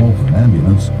go call for an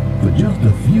ambulance, for just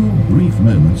a few brief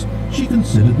moments, she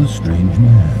considered the strange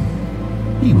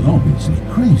man. He was obviously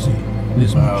crazy.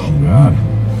 This much Oh, she God.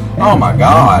 knew. Oh, my Everyone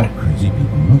God. knew what crazy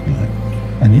people look like.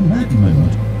 And in that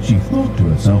moment, she thought to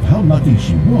herself how lucky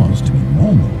she was to be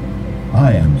normal.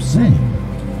 I am sane.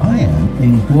 I am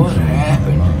in control What of my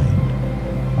happened?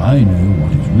 mind. I know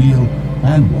what is real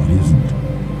and what isn't.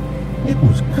 It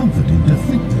was comforting to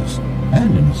think this,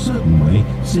 and in a certain way,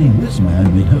 seeing this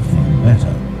man made her feel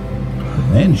better.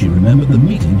 But then she remembered the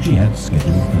meeting she had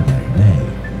scheduled for that day.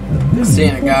 The very Seeing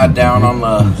a guy important down meeting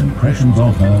on the whose impressions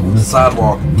of her were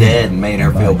sidewalk affected dead made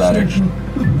her feel by better. extension,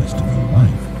 the rest of her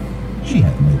life. She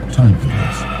had no time for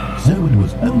this, so it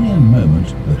was only a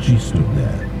moment that she stood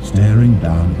there, staring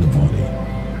down at the body.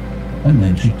 And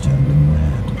then she turned and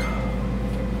ran.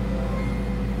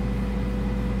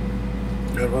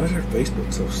 God, why is her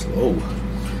Facebook so slow?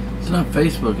 It's not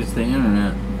Facebook, it's the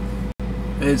internet.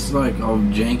 It's like a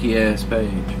janky ass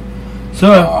page.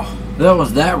 So, that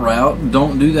was that route.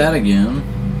 Don't do that again.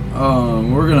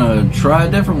 We're gonna try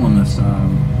a different one this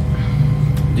time.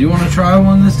 Do you want to try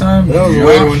one this time? Yeah,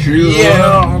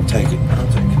 I'll take it. I'll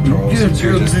take control since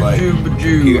you're just like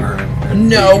computer and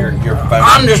No, your phone.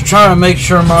 I'm just trying to make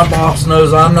sure my boss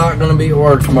knows I'm not going to be at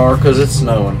work tomorrow because it's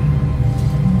snowing.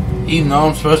 Even though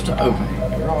I'm supposed to open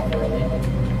it. You're off early.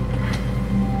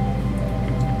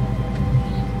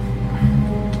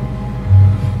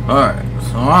 Alright,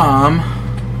 so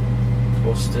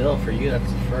well, still, for you,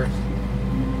 that's the first.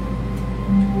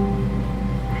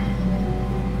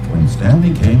 When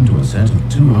Stanley came to a set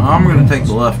of two I'm open gonna take the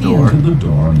doors, left he door. entered the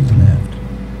door on his left.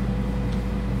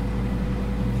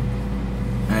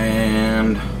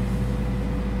 And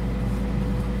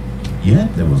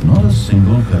Yet there was not a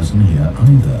single person here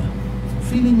either.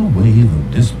 Feeling a wave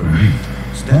of disbelief,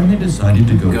 Stanley decided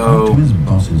to go Go. back to his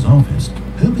boss's office,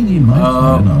 hoping he might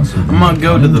find an answer. I'm gonna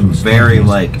go to the very,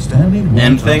 like, Stanley walked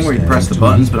end thing where you press the upstairs to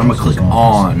buttons, his but I'm gonna boss's click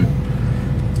office. on.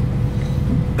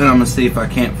 And I'm gonna see if I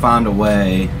can't find a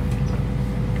way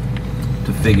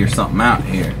to figure something out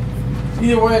here.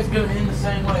 Either way, it's going to end the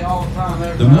same way all the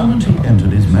time. The moment he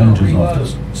entered his manager's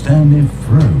office, Stanley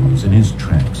froze in his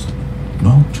tracks.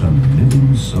 Not a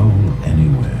living soul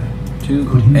anywhere. 2,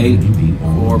 Could he 8, really be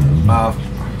all 4, alone? 5.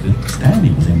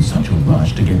 Stanley was in such a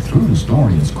rush to get through the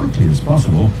story as quickly as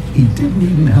possible, he didn't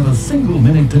even have a single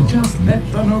minute to just let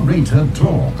the narrator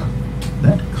talk.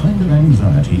 That kind of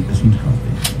anxiety isn't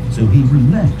healthy, so he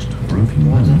relaxed for a few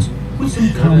moments with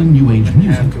some calming new age Have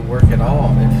music. to work at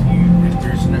all if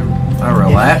there's no. I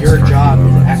relaxed If your for a job few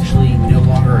is moments. actually no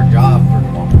longer a job for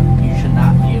long, you should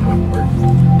not be able to work.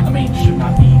 I mean, should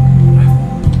not be.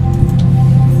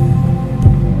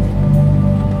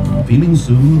 Feeling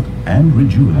soothed and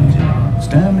rejuvenated,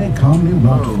 Stanley calmly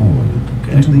walked forward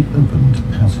into the opened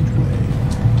passageway.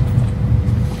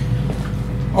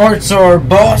 Alright, so our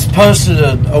boss posted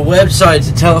a website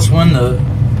to tell us when the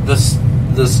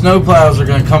snowplows are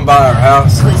going to come by our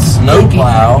house.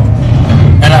 Snowplow.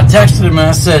 And I texted him and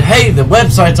I said, hey, the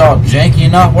website's all janky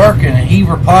and not working. And he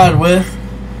replied with,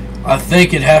 I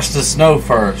think it has to snow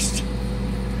first.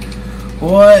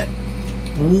 What?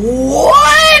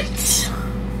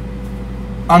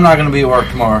 I'm not going to be at work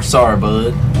tomorrow. Sorry,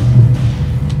 bud.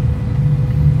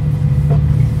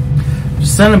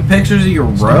 Just send him pictures of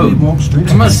your Stanley road. walked straight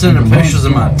I'm gonna ahead send to him the pictures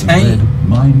of my large tank. red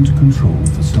mind control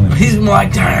facility. He's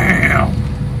like, damn.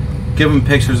 Give him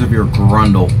pictures of your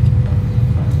grundle.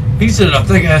 He said, I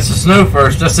think it has to snow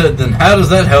first. I said, then how does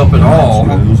that help at all?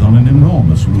 Rose on an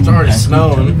enormous room It's already packed with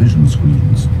snowing. television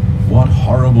screens. What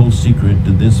horrible secret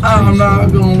did this place I'm not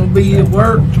hold going to be at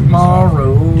work that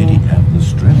tomorrow. Did he have the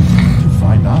strength to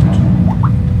find out?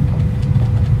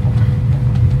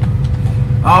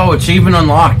 Oh, achievement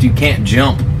unlocked. You can't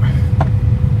jump.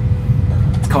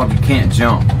 It's called you can't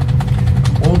jump.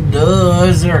 Well, duh.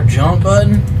 Is there a jump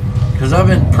button? Because I've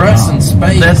been pressing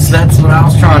space. That's what I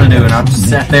was trying to do, and I just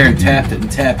sat there and tapped it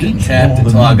and tapped it and tapped it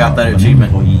until I got that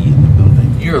achievement.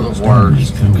 You're the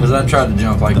worst. Because I tried to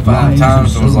jump like 5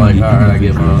 times and was like, alright, I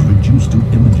give up. Reduced to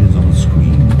images on a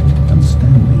screen, and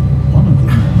Stanley, one of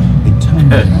them,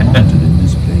 eternally haunted in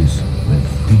this place where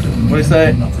freedom. What'd he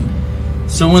say? Nothing.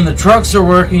 So when the trucks are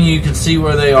working, you can see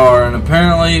where they are, and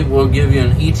apparently we'll give you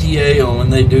an ETA on when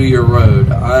they do your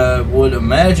road. I would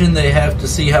imagine they have to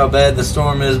see how bad the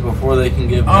storm is before they can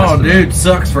give. Oh, estimate. dude,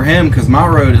 sucks for him because my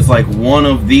road is like one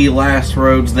of the last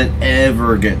roads that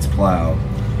ever gets plowed.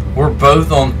 We're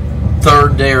both on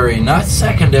third dairy, not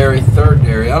secondary, third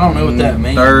dairy. I don't know what that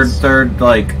means.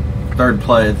 Third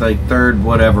place, like third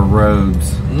whatever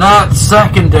roads. Not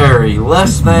secondary,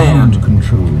 less than. Ground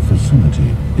control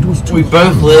facility. It was too We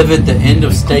both hot. live at the end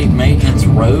of state maintenance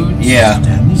roads. Yeah.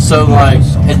 Stanley So, like,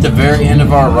 at the very end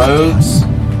of our roads,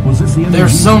 Was this the there's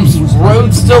energy some he was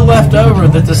roads still left over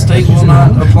that the state will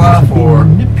not apply for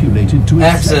manipulated to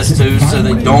access accept to, it so they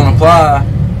finally? don't apply,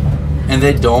 and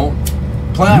they don't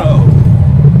plow.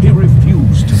 No, he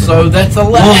refused to. So that's the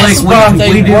Well, last like, spot we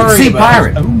they didn't worry see about.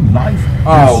 pirate. His own life.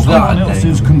 Oh, in God someone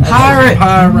else's dang. control. Pirate.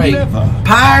 Pirate. Never.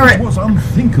 Pirate! It was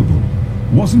unthinkable,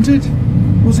 wasn't it?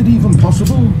 Was it even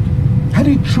possible? Had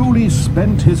he truly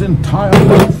spent his entire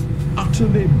life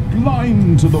utterly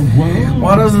blind to the world?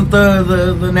 Why doesn't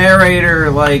the narrator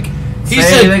like He say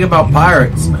said- anything about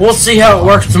pirates? We'll see how it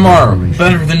works tomorrow.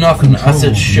 Better than nothing. I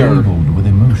said sure. Labeled with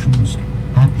emotions,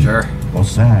 happy Sure. or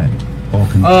sad or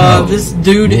compelled. This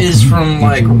dude is from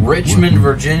like Richmond,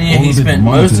 Virginia. He spent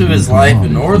most of his life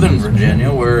in Northern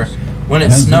Virginia, where when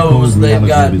it snows, they've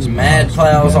got mad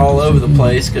plows all over the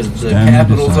place because the Stanley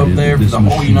capital's up decided there that for this the whole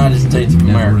machine United States of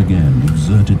would never America. again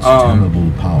exert its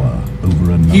terrible power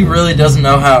over another. He really doesn't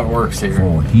know how it works here.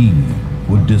 For he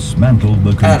would dismantle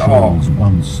the At all. controls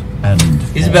once and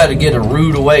He's for about to get a all.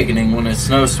 rude awakening when it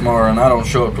snows tomorrow and I don't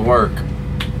show up to work.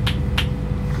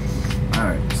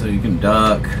 Alright, so you can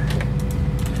duck.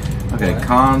 Okay,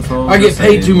 console. I get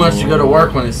paid too much to go to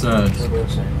work when it snows.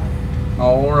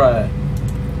 Alright.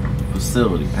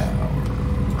 Facility power.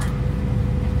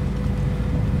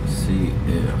 See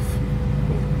if.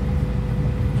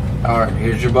 Alright,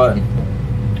 here's your button.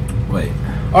 Wait.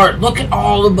 Alright, look at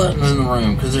all the buttons in the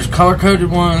room because there's color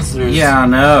coded ones, there's Yeah, I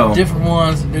know. different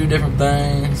ones that do different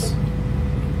things.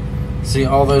 See,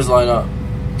 all those light up.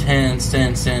 10s,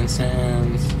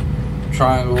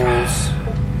 triangles.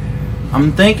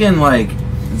 I'm thinking like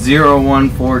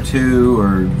 0142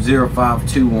 or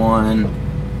 0521.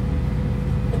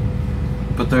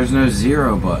 But there's no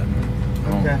zero button. I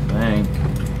don't think.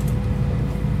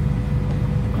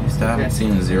 At least I haven't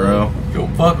seen a zero.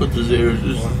 Don't fuck with the zeros,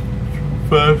 just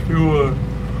fast you are.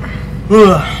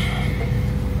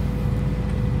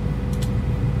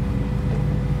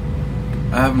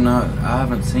 I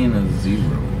haven't seen a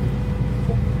zero.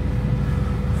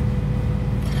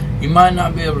 You might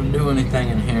not be able to do anything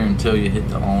in here until you hit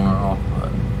the on or off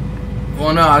button.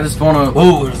 Well, no, I just want to.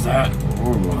 Oh, what is that?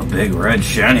 Ooh, a big red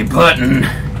shiny button.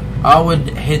 I would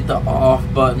hit the off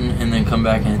button and then come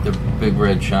back and hit the big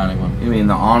red shiny one. You mean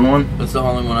the on one? That's the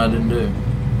only one I didn't do.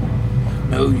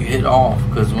 No, you hit off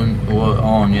because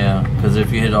on, yeah. Because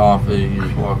if you hit off, you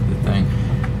just walk the thing.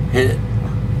 Hit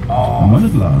off. And when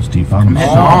at last he found Hit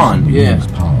on yeah. his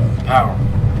power. Power.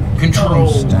 Control.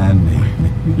 Oh, Stanley,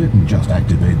 you didn't just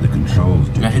activate the controls,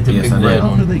 did I you? hit the Yes, big I did. red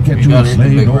one. After they kept You you gotta hit the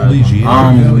enslaved big all red these one. years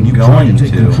I'm ago and you tried going to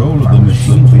take to. control of the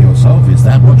machine for yourself, is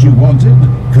that what you wanted?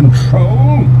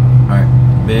 Control?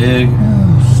 Alright, big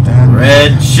Oh, Stanley.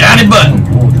 red shiny button.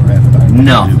 All your effort I can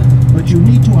No. do. But you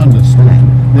need to understand,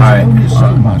 there's Alright. only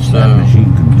so much that So-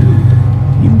 machine can do.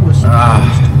 You were supposed to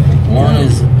let it One go.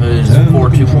 is Turn the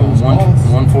 4-2. controls off.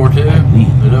 1-4-2.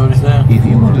 Is that what he said? If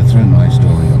you want to throw my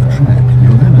story off track,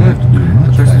 you're going to have to do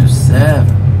much There's better. just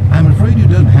 7. I'm afraid you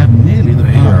don't have nearly the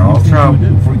Here, power I'll you think try you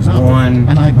do, for example. one.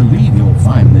 And I believe you'll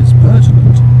find this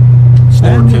pertinent.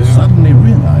 Stanley 4-2. suddenly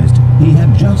realized he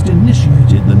had just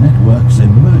initiated the network's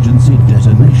emergency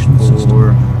detonation system.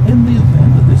 4. In the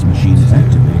event that this machine is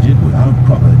activated without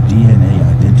proper DNA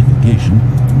identification,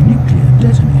 nuclear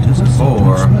detonators are set to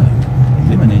 4. explode,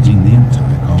 eliminating the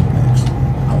entire complex.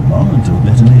 How long until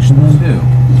detonation then?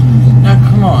 2. Now,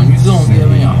 come on. You're going to give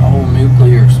me a whole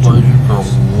nuclear explosion for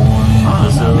one Now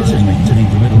this is facility? making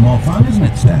things a little more fun, isn't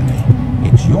it, Stanley?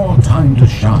 It's your time to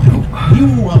shine.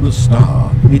 You are the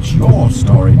star. It's your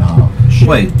story now. Shape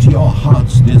Wait. it to your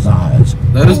heart's desires.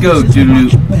 Those go this is doo-doo.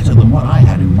 much better than what I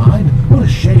had in mind. What a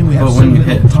shame we have But so when you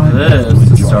little hit time left this to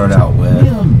enjoy start it. out with-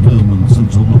 Mere moments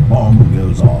until the bomb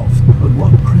goes off. But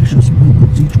what precious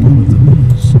moments each one of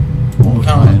them is. More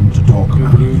time to talk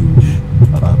about you,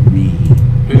 about me.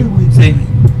 Where we're See? going.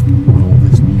 What all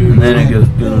this means. And then it goes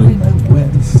I barely know where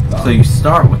to start. So you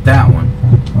start with that one.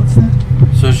 What's that?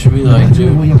 So it should be like,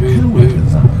 Imagine where your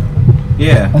co-workers are.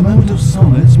 Yeah. A moment of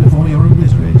solace before you're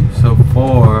obliterated. So 4.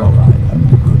 All right, I'm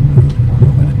in a good mood.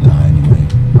 You're going to die anyway.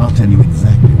 I'll tell you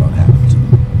exactly what happened to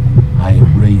them. I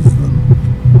erased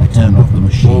them. I turned off the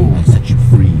machine. Whoa. I set you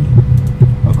free.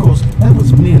 Of course, that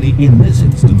was merely in this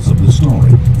instance of the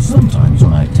story. Sometimes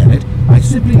when I tell it, I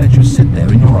simply let you sit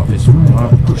there in your office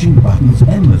forever, pushing buttons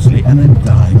endlessly and then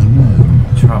dying alone.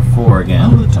 Try 4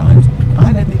 again. Other times,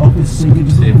 I let the office sink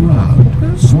into the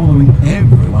ground, swallowing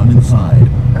everyone inside,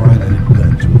 or I let it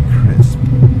burn to a crisp.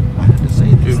 I have to say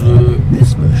this, though,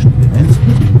 this version of events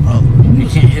has been rather you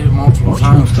amusing. can't hit it multiple Watching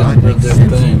times you try because to it make does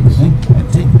sense different of things. everything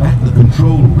and take back the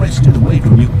control wrested away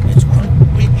from you, it's quite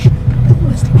rich. I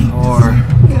almost hate to Or-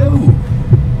 see it go.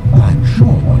 But I'm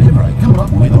sure whatever I come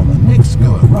up with on the next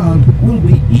go around will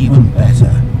be even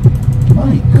better.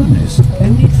 My goodness,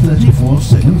 only 34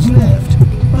 seconds left.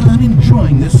 But I'm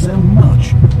enjoying this so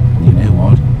much. You know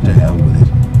what? To hell with it.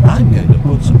 I'm going to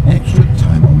put some extra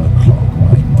time on the clock,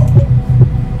 why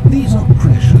not? These are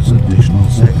precious additional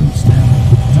seconds now.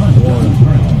 Time doesn't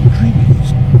grow on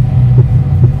trees.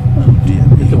 Oh dear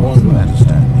me, what's the matter,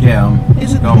 Stanley? Yeah,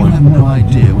 Is it I'm that you going. have no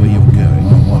idea where you're going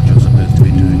or what you're supposed to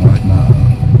be doing right now?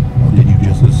 Or did you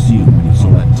just assume when you saw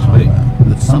that timer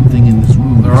that something in this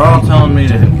room They're was all capable telling me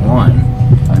of to telling hit you?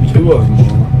 1. I mean, 2 of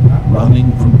them.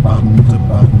 running from button to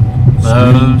button,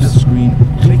 screen to Those. screen,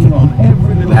 clicking on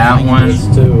every little That thing. one. There's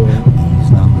 2. These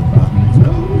number buttons,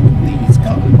 no, these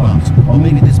colored ones, or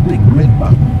maybe this big red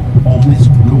button, or this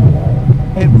door.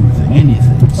 Everything,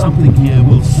 anything, something here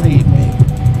will save me.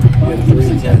 You have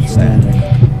 3 attached Stanley,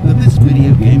 that this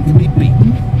video game can be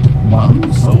beaten?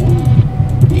 One soul?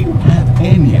 Do you have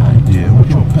any idea what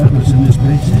your purpose in this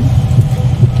place is?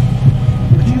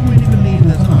 But do you really believe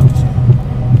there's an answer?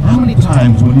 How many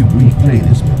times will you replay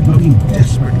this bit, looking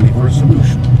desperately for a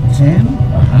solution? 10?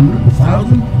 100?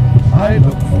 1,000? I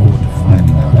look forward to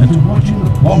finding out and to watching the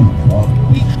bomb go off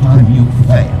each time you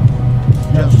fail.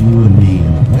 Just you and me in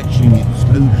a wetching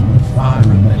explosion of fire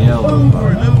and metal Yellow. over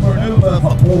and over and over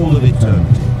for all of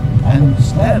eternity. And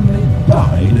Stanley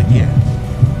died again.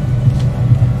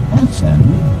 And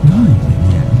Stanley died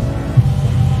again.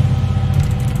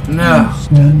 No.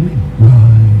 Stanley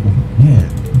died again.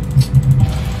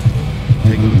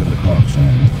 Take a look at the clock,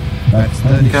 Stanley. That's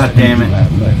 30 God seconds damn you it.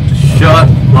 have left to Shut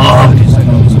up. 30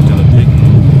 seconds until a big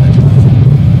boom that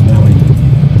night. No interview.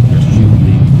 Just you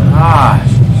leaving Ah.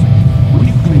 Will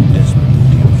you cling desperately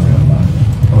to your frail life?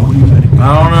 Or will you let it go? I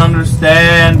don't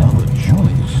understand. Another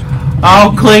choice.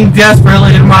 I'll cling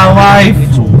desperately to my life.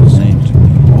 It's all the same to me,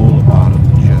 all a part of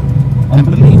the joke. And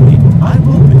believe me, I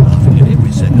will be laughing at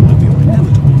every second of your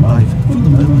inevitable life from the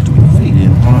moment we fade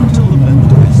in until the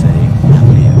moment I say,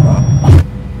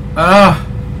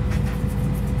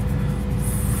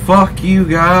 Fuck you,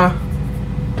 guy.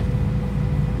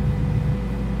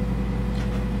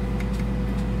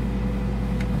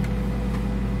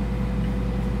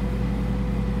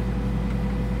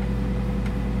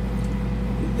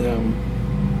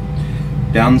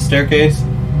 Down the staircase?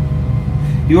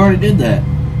 You already did that.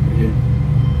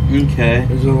 Yeah. Okay.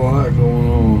 There's a lot going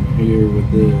on here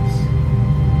with this.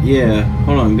 Yeah.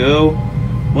 Hold on. Go.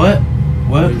 What?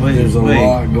 What? Wait. There's a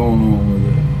lot going on with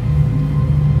it.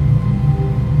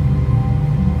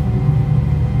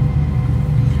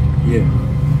 Yeah.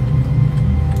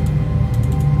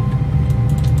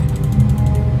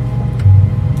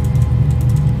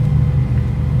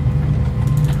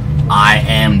 I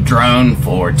am drone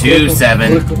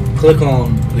 427. Click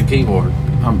on the keyboard.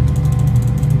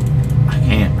 I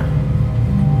can't.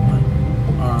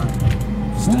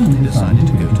 Alright. Stanley decided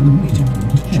to go to the meeting room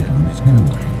to check on his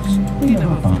co-workers. He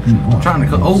never found him work. Trying to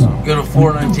go. himself. Oh, Go to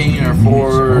 419 or He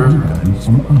needed strong guidance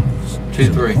from others.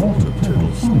 2-3. The thought of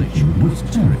total solitude was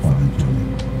terrifying to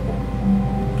him.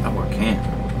 Oh, I can't.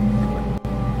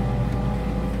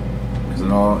 Because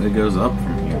it goes up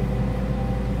from here.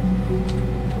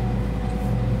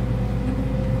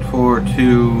 4,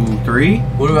 2, 3.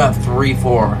 What about 3-4?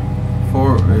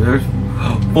 4. There's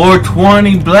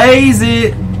 420. Blaze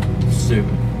it.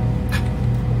 Stupid.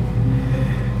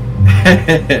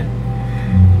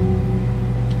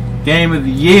 Game of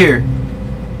the year.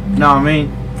 No, I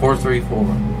mean. 4-3-4.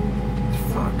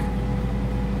 Fuck.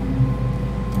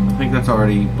 I think that's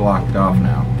already blocked off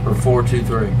now. Or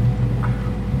 4-2-3.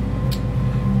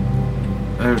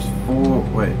 There's 4.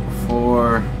 Wait.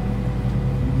 4.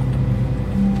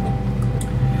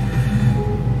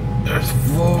 There's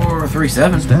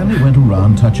 437. Stanley went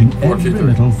around touching every 423.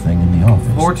 little thing in the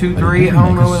office. 423, but it didn't I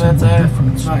don't make know a where that's single at.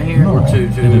 difference, It's not here. nor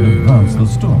 422. did it advance the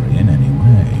story in any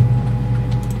way.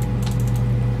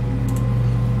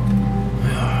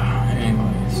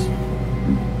 Anyways.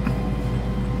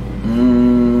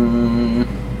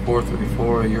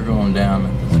 4-3-4, you're going down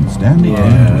at this When moment. Stanley Yeah,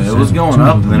 came to it was set going two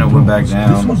up, of the then it went back doors,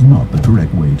 down. This was not the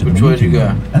correct way to Which the way did you meeting go?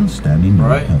 room, and Stanley knew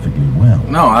Right? it perfectly well.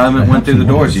 No, I haven't went Perhaps through the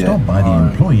he wanted doors to yet. Stop by the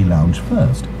Alright. employee lounge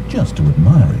first, just to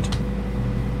admire it.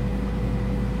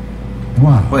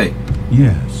 Wow. Wait.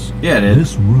 Yes. Yeah, it is.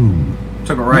 This room.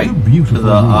 Took a What right a beautiful to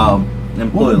the room.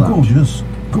 employee What a lounge. gorgeous,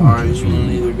 Alright, gorgeous you can room.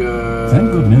 either go...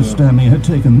 Thank goodness Stanley had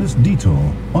taken this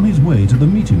detour on his way to the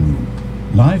meeting room.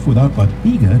 Life without but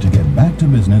eager to get back to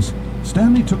business,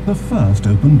 Stanley took the first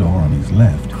open door on his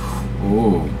left.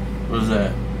 Ooh. What is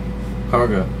that?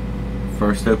 Cargo.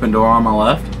 First open door on my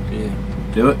left. Yeah.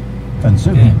 Do it. And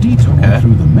so Yeah. he detoured Okay.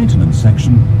 through the maintenance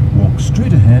section, walked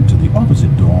straight ahead to the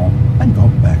opposite door, and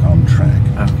got back on track.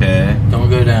 Okay. Don't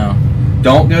go down.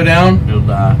 Don't go down. You'll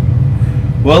die.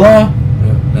 Well,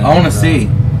 Yep, I want to see.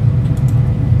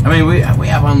 I mean, we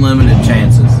have unlimited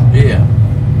chances. Yeah.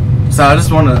 So I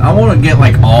just want to get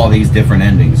like all these different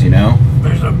endings, you know?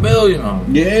 There's a billion of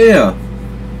them. Yeah.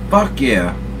 Fuck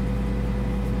yeah.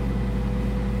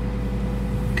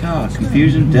 God,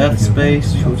 confusion, death,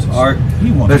 space, art.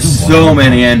 He wanted There's to so walk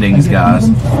many and endings, get guys.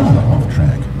 even further off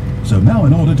track. So now,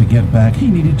 in order to get back, he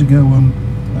needed to go from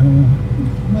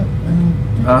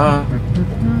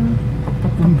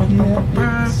here,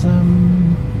 it's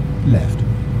left.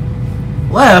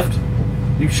 Left?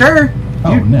 You sure?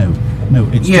 Oh no,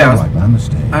 it's Yeah. right by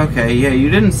mistake. Okay, yeah, you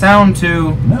didn't sound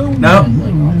too... No, Nope. not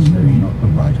the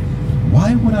right.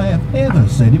 Why would I have ever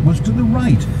said it was to the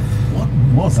right? What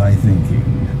was I thinking?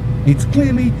 It's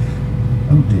clearly...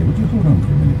 Oh dear, would you hold on for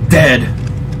a minute? Dead.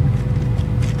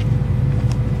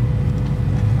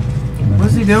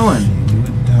 What's he doing?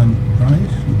 Down,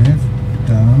 right, left,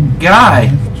 down... Guy.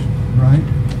 Left, right...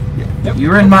 Yep.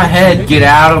 You're in my head. Get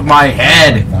out of my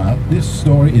head. Now, this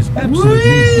story is absolutely,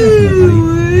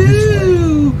 definitely this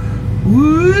way.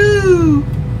 Woo!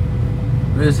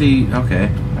 Where is he? Okay,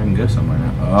 I can go somewhere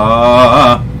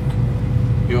now.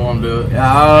 You want to do it?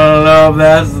 I don't know if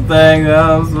that's the thing that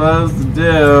I'm supposed to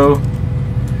do.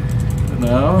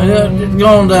 No. Yeah, just go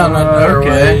on down that dirt Okay.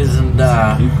 ways and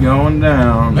die. Keep going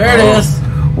down. There it is.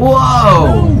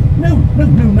 Whoa! No.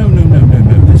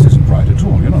 This isn't right at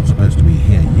all. You're not supposed to be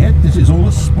here yet. This is all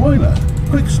a spoiler.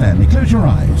 Quick, Stanley, close your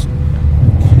eyes.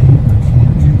 Okay.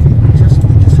 I just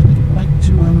like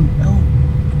to,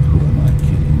 who am I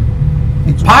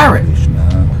kidding? It's Pirate. rubbish now.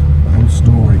 The whole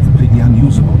story completely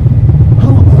unusable.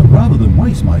 How about, rather than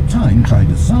waste my time trying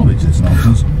to salvage this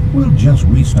nonsense, we'll just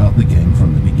restart the game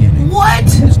from the beginning. What? And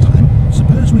this time,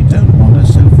 suppose we don't wander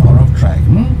so far off track,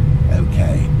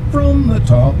 Okay. From the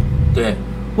top. Dead.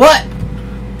 What?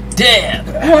 Dead.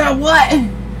 What?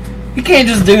 You can't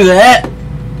just do that.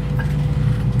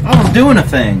 I was doing a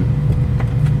thing.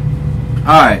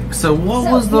 Alright, so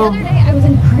what was the other day I was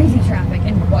in crazy traffic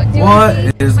and what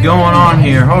is going on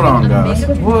here? Hold on, guys.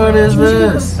 What is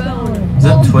this? Is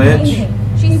it Twitch?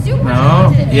 She's super No?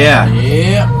 talented. Yeah.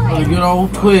 Yeah. The good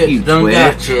old Twitch. You Done Twitch.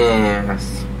 got your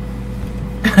ass.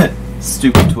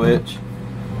 Stupid Twitch.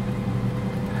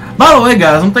 By the way,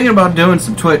 guys, I'm thinking about doing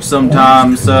some Twitch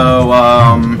sometime, so,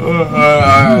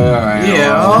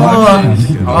 Yeah,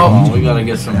 oh, we gotta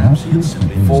get some Perhaps he'll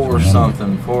simply miss four the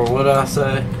something. For what did I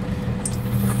say?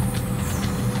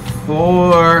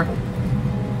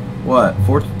 what?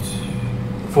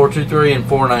 423 and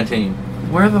 419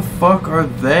 Where the fuck are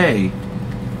they?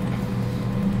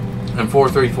 and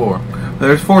 434.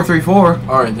 There's 434.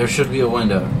 All right, there should be a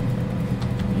window.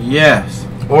 Yes.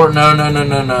 Or no.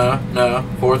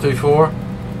 434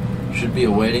 should be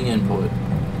awaiting input.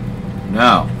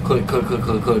 No. Click,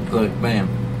 bam.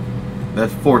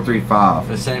 That's 435.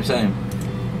 The same.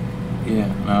 Yeah,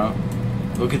 no.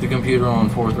 Look at the computer on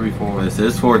 434. This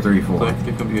is 434. Click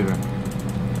the computer.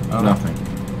 Oh, Nothing.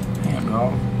 Damn,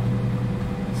 dog.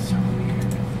 So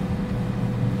weird.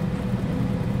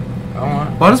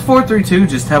 Alright. Why does 432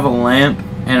 just have a lamp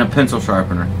and a pencil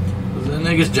sharpener? The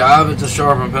nigga's job is to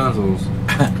sharpen pencils.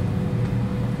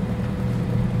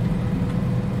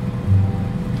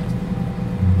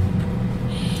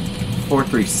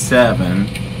 437.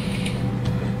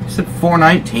 You said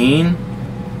 419?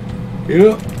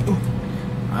 Yep.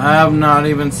 I have not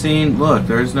even seen. Look,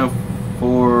 there's no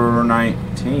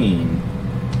 419.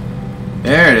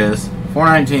 There it is.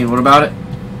 419. What about it?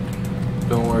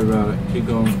 Don't worry about it. Keep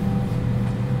going.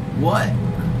 What?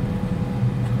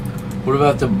 What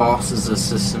about the boss's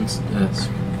assistant's desk?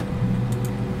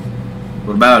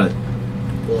 What about it?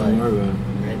 Don't worry about it.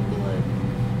 Red blood.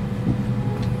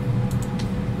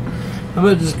 How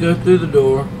about just go through the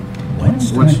door?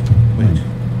 Wednesday. Which-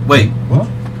 Wait. What?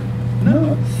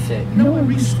 No. Sick. No, I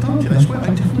restarted. I swear I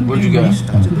definitely Where'd you go?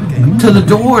 restarted the game. To the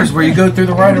doors where you go through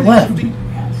the right or left.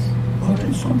 What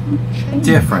did something change?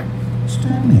 Different.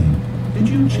 Stanley, did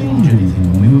you change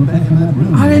anything when we were back in that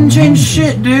room? I didn't change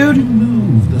shit, Did you dude.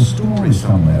 move the story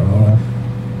somewhere or...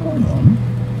 Hold on.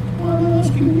 Well, I'm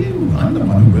asking you. I'm the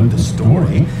one who wrote the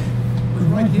story. It was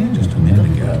right here just a minute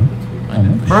ago. I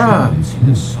know for Bruh. sure it's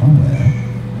here somewhere.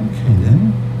 Okay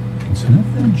then. It's an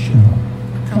adventure.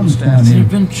 Come, Stanley. It's an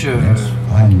adventure. Let's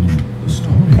find the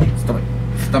story. Stop it.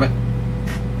 Stop it.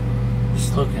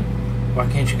 Just looking. Why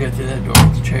can't you go through that door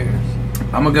with the chairs?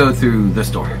 I'm gonna go through this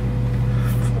door.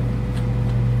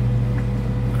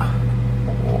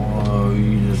 Whoa,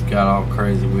 you just got all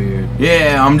crazy weird.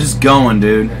 Yeah, I'm just going,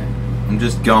 dude. I'm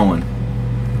just going.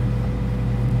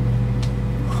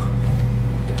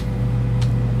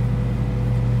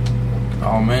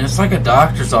 Oh man, it's like a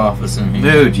doctor's office in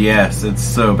here. Dude, yes, it's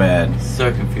so bad.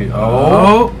 So confused.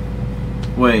 Oh.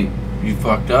 Wait. You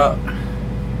fucked up.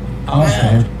 I'll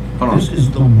say it. Hold on. This is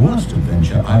the worst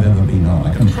adventure I've ever been on.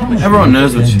 I can promise Everyone you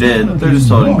knows what you there's did. gonna They're be just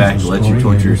holding more back to let you story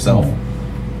torture here yourself. before.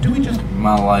 Do we just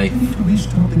My life. need to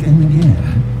restart the game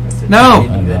again? No!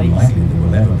 And unlikely that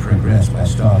we'll ever progress by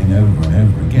starting over and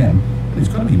over again. But it's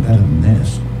got to be better than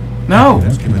this. No!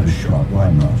 Let's give it a shot.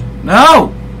 Why not?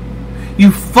 No!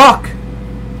 You fuck!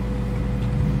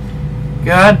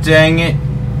 God dang it.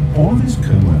 All of his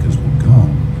co-workers were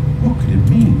gone. What could it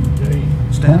mean?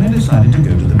 Stanley decided to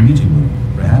go to the meeting room.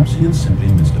 Perhaps he had simply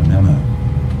missed a memo.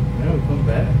 No, come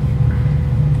back.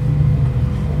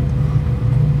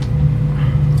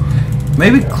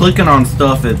 Maybe clicking on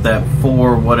stuff at that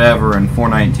 4 whatever and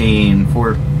 419,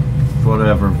 4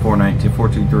 whatever, 419,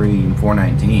 423 and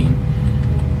 419.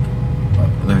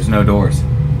 There's no doors.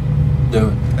 Do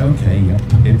it. Okay, yep,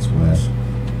 it's worse.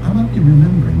 I might be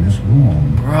remembering this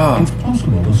wrong. Bruh. It's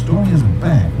possible the story is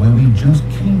back where we just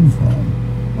came from.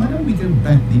 Why don't we go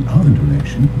back the other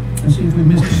direction and see if we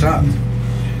missed Stop. anything?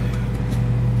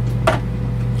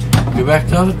 Go back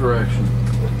the other direction.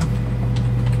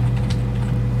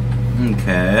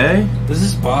 Okay. Is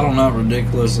this bottle not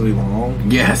ridiculously long?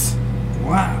 Yes.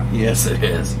 Wow. Yes, it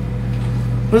is.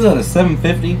 What is that, a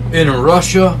 750? In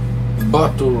Russia,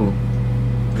 bottle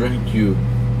drink you.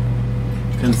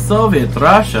 In Soviet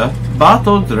Russia,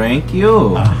 bottle drink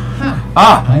you. Aha!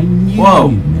 Ah! I knew Whoa.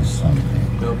 we'd missed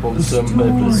something. Double The some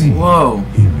story. peppers. Whoa.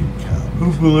 Here it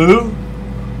comes. Blue?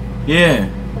 Yeah.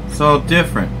 It's all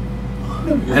different.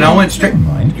 No, And I went straight-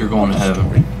 never mind. You're going to The heaven.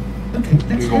 story. Okay,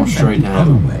 let's You're going head straight back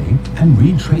to the other heaven. way and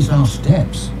retrace our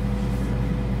steps.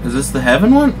 Is this the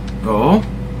heaven one? Oh.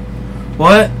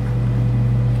 What?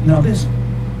 Now this...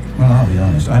 Well, I'll be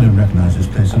honest, I don't recognize this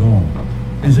place at all.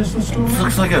 Is this the story? This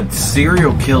looks like a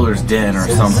serial killer's den or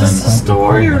Is something. this the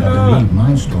story or I not? believe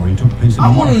my story took place in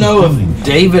I the want to office know building. if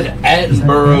David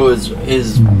Attenborough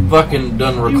is fucking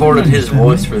done recorded his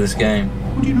voice for this game.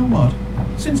 Well, do you know what?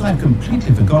 Since I've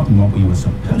completely forgotten what we were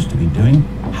supposed to be doing,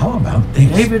 how about this?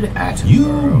 David You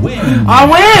Attenborough. win! I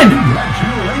win!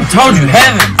 Congratulations! I told you,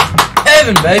 heaven!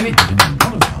 Heaven, baby! You did a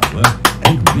lot of hard work,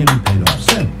 and it really paid off.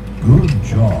 So, Good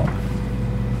job.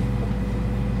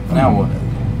 Now what?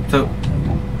 So,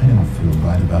 I don't feel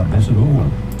right about this at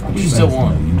all. You still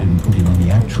won. You didn't put in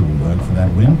any actual work for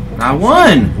that win. I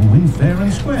won. People win fair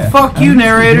and square. Fuck you, And this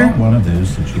is narrator. not one of those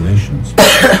situations.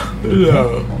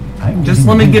 I'm Just getting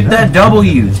let me paid get that out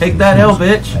W. for this Take that L,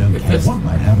 performance. bitch. I don't care what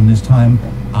might happen this time.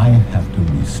 I have to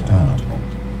restart.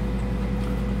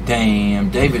 Damn,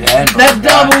 David Attenborough. That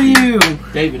got you. W.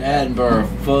 David Attenborough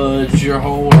fudged your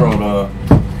whole world up.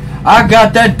 I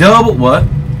got that double. What?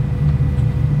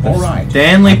 All right.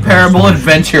 Stanley I've got Parable some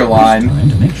Adventure this line. time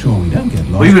to make sure we don't get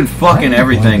lost. We've been fucking I'm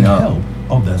everything going up. to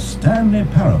help of the Stanley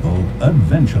Parable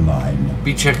Adventure Line.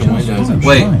 Be checking Just windows. follow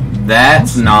Wait, Shine.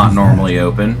 that's What not is normally that?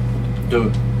 open. Do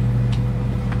it.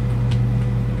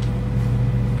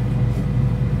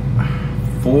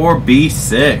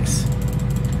 4B6.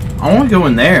 I want to go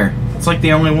in there. It's like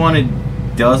the only one it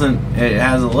doesn't. It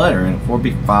has a letter in it.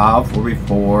 4B5,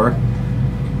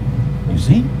 4B4. You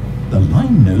see, the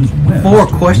line knows where. 4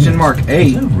 to question miss. mark It's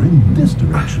 8. over in this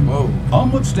direction. Whoa.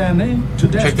 Onward, Stanley. To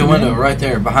Check the window right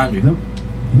there, behind you. Nope.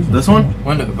 Here's a This one? thought.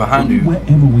 Window behind you.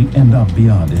 Wherever we end up be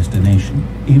our destination,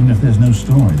 even if there's no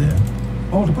story there.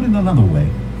 Or to put it another way,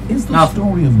 is the No.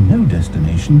 story of no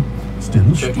destination still a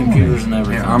Check story? computers and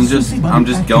everything. Yeah, I'm just Simply by I'm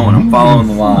just acting going. I'm following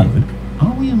the line. forward,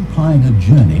 are we implying a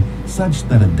journey such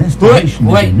that a destination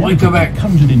Wait, is go inevitably back.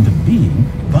 conjured into being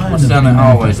via What's the down that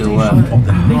hallway to the manifestation left? of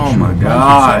the nature Oh my of life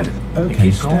God. itself? It Okay,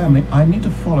 keeps going. Stanley, I need to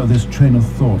follow this train of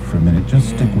thought for a minute. Just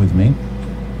stick with me.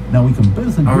 Now we can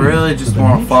both agree. really just that the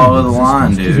wanna nature follow of the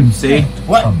line, existence is dude. in See? fact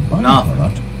What? a Nothing.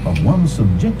 byproduct of one's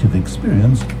subjective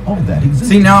experience of that existence.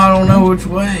 See, now I don't know Right? which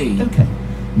way. Okay.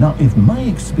 Now, if my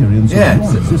experience Yeah. of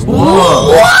your existence... Whoa.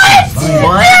 What?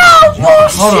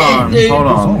 Hold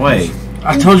on, wait.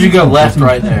 I told you go left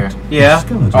right there. Yeah.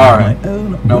 Alright.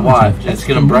 Now watch. It's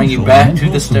gonna bring you back to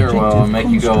the stairwell and make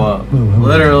you go up.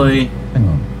 Literally, Hang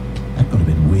on. That could have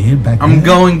been weird back I'm there.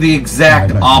 going the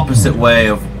exact opposite way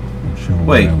of. Not sure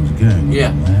Wait. where I was going with Yeah.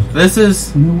 all that. This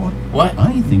is. You know what? What?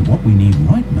 I think what we need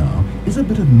right now is a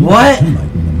bit of music What? to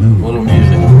lighten the mood. Little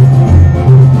music.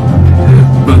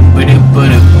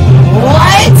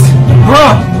 What?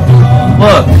 Bruh!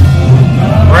 Look.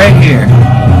 Right here.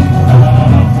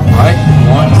 Right?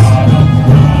 Once.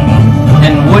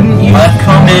 And wouldn't you Left.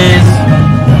 come in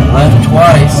Left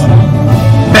twice.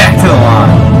 back to the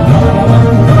line?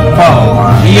 Follow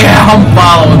line. Yeah, I'm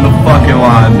following the fucking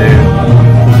line, dude.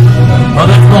 Oh,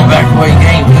 that's going back the way you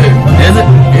came too. Is it?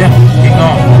 Yeah, keep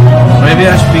going. Maybe I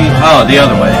should be. Oh, the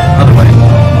other way. Other way.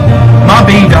 My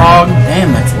B dog.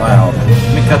 Damn, that's loud.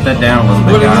 Let me cut that down a little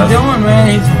What bit, are guys. you doing, man?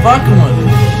 He's fucking with it.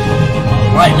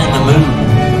 Lightening the mood.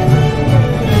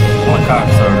 What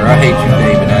cocksucker. I hate you,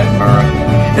 David Attenborough.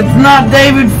 It's not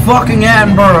David fucking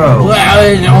Attenborough. Well,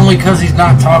 it's only because he's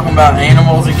not talking about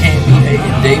animals. It can't be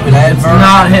David It's Attenborough.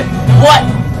 not him. What?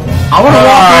 I want to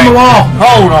walk on the wall.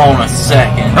 Hold on a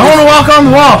second. I want to walk on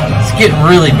the wall. It's getting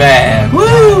really bad. Woo,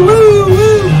 woo,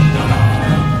 woo.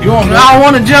 You want to I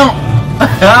want to jump.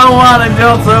 I want to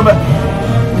jump so bad.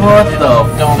 What the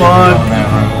Don't even go in fuck? that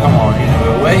room. Come on, you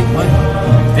know. Wait, what?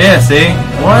 Yeah, see?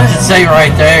 What? What's it say right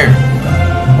there?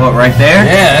 What, right there?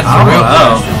 Yeah, that's the real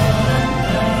question.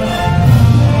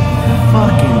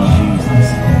 Fucking Jesus.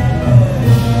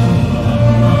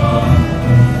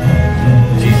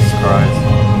 Jesus Christ.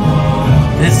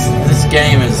 This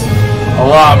game is a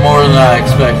lot more than I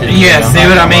expected. it to be. Yeah, I'm see not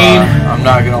what I gonna mean? lie. I'm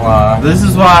not gonna lie. This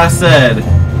is why I said.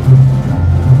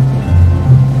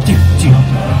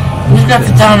 Who's got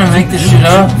the time to make this shit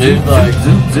up, dude? Like,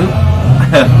 Zoop, zoop.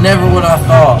 never would I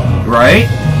thought. Right?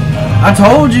 I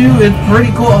told you, it's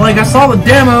pretty cool. Like, I saw the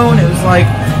demo, and it was like,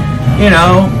 you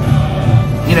know,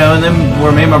 and then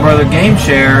where me and my brother game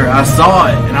share, I saw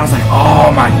it, and I was like, oh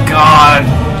my god,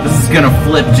 this is gonna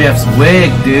flip Jeff's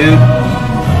wig, dude.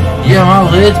 Yeah, my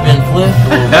lid's been flipped a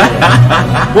little bit.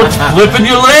 What's flipping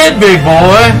your lid, big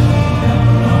boy?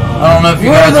 I don't know if you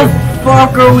Where guys the are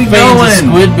fuck are we fans of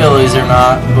going? Squidbillies or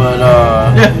not, but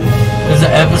there's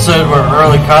an episode where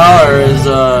Early Collar is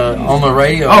on the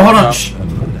radio. Oh, hold on. or Shh. something.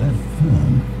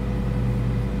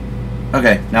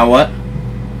 Okay, now what?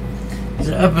 There's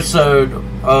an episode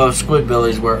of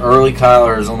Squidbillies where Early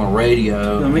Collar is on the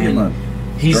radio. Let me get and my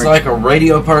he's drink. like a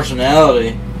radio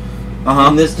personality. Uh-huh.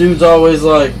 And this dude's always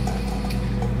like,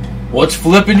 what's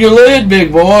flipping your lid,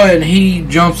 big boy? And he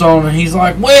jumps on and he's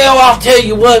like, well, I'll tell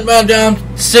you what, man,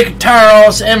 I'm sick and tired of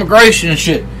all this immigration and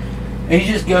shit. And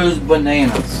he just goes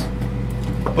bananas.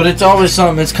 But it's always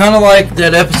something. It's kind of like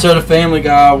that episode of Family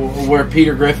Guy where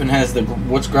Peter Griffin has the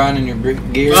what's grinding your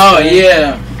gears. Oh, thing.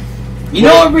 yeah. You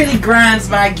know what really grinds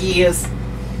my gears?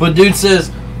 But dude says,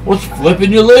 what's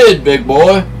flipping your lid, big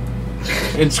boy?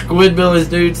 And Squidbillies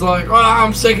dude's like, well,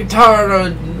 I'm sick and tired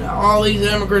of all these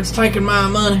immigrants taking my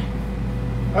money.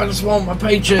 I just want my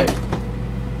paycheck.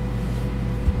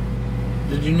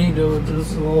 Did you need to do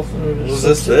this little thing? Was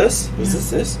this? Was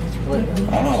this? I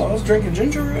don't know. I was drinking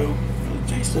ginger ale. It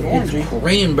tasted orangey. It's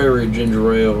cranberry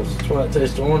ginger ale. That's why it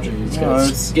tastes orangey. It's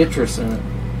got citrus in it.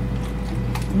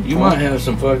 You might have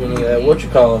some fucking what you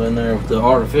call it in there with the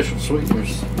artificial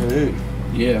sweeteners. Dude.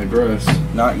 Yeah, gross.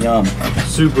 Not yum.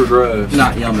 Super gross.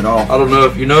 Not yum at all. I don't know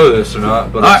if you know this or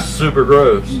not, but it's super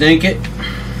gross. Dink it.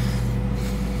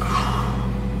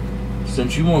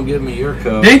 Since you won't give me your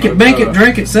cup. Dink it, bink it,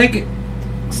 drink it, sink it,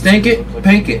 stink it,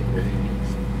 pink it.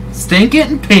 Stink it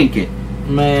and pink it.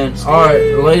 Man, alright,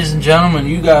 ladies and gentlemen,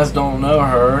 you guys don't know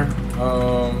her.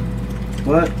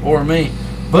 What? Or me.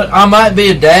 But I might be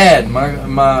a dad. My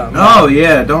Oh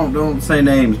yeah, don't say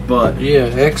names, but yeah,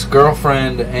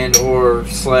 ex-girlfriend and or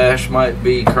 / might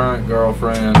be current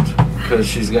girlfriend, because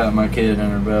she's got my kid in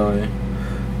her belly.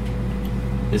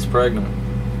 Is pregnant.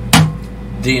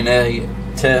 DNA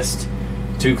test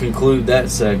to conclude that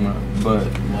segment, but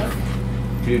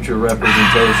future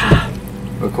representation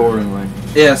accordingly.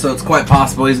 Yeah, so it's quite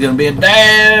possible he's gonna be a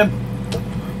dad.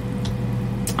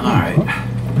 Alright.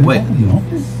 Wait.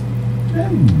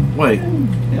 Wait.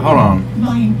 Hold on.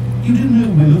 You didn't know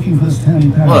we were looking for the Stanley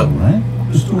Parable, Look. right?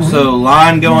 The story? So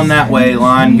line going that way,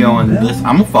 line going this.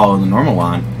 I'm gonna follow the normal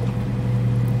line.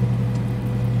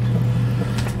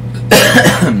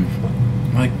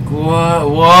 Like what?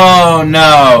 Whoa!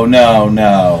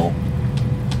 No!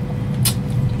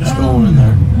 Just going in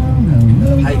there.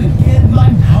 No.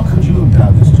 How could you have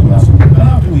done this to us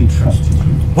after we trusted you?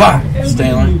 Why, Everything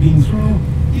Stanley? we've been through,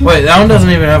 you Wait, that one doesn't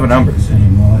even have a number. say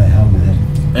more to hell with it.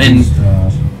 And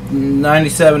Stars.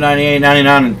 97, 98,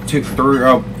 99, and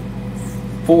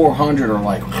 400 are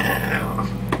like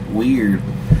weird.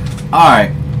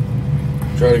 Alright.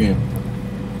 Try it again.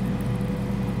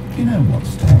 You know what,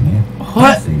 Stanley?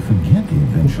 What? I say forget the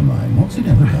adventure line. What's it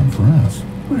ever done for us?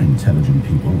 We're intelligent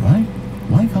people, right?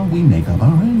 Why can't we make up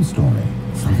our own story?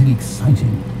 Something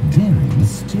exciting, daring,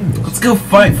 mysterious. Let's go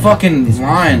fight fucking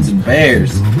lions and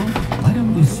bears. Why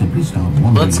don't we simply start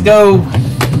wandering? Let's go,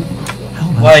 How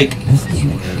about like, this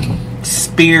direction?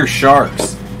 spear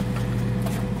sharks.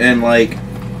 And like,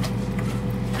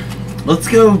 let's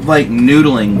go like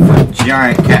noodling with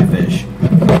giant catfish.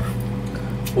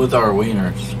 With our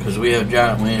wieners, because we have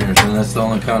giant wieners, and that's the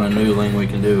only kind of noodling we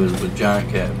can do is with giant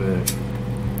catfish.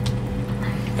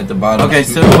 At the bottom. Okay, of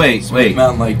so wait.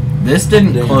 Mountain Lake. This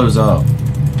didn't Damn. close up.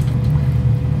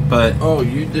 But Oh,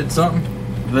 you did something?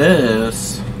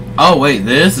 this... Oh wait,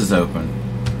 this is open.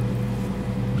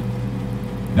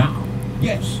 Now,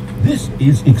 yes, this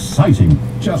is exciting.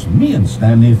 Just me and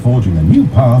Stanley forging a new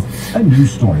path, a new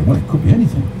story. Well, it could be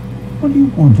anything. What do you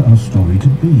want our story to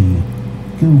be?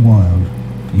 Go wild.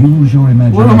 Use your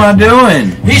imagination. What am I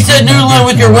doing? He said noodling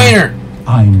with your wiener!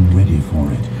 I'm ready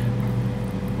for it.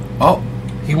 Oh,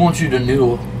 He wants you to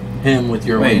noodle him with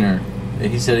your Wait. wiener.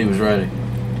 He said he was ready.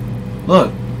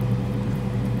 look.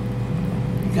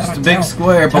 You Just gotta a big tell-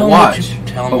 square, tell but him what watch. you-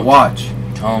 tell him But what- watch.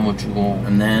 Tell him what you want.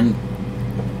 And then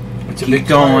It's a keep big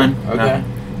going. square. Okay.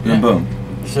 And then boom.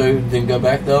 So then go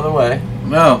back the other way.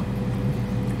 No,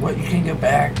 What? You can't go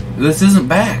back. this isn't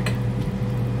back.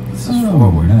 This is Oh,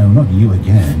 forward. no, not you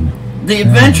again. The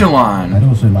adventure I'd line.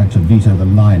 also like to veto the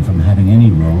line from having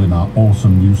any role in our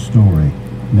awesome new story.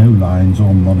 No lines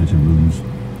or monitor rooms.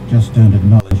 Just don't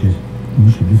acknowledge it.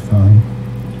 We should be fine.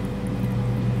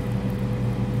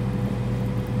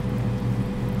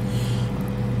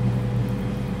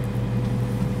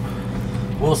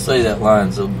 We'll say that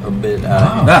line's a bit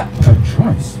out. Ah. A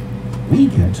choice. We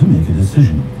get to make a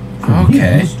decision. From Okay.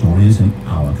 here, the story is in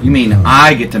our control. You mean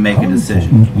I get to make a How decision?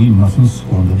 important we mustn't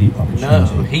squander the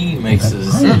opportunity. No, he makes the If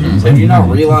I decisions. am Have you not ready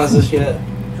to realized this push it, yet?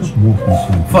 Just walk in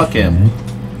circles Fuck for a him. minute.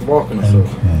 Walking a circle.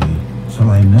 Okay, so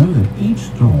I know that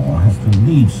each door has to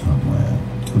lead somewhere,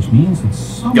 which means that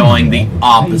somewhere Going the place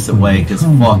opposite where way, we're 'cause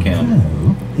trying to fuck him.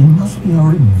 go, there must be a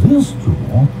reverse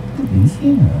door that leads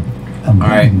here. And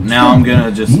Alright, that in now I'm turn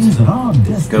gonna just means that our go back and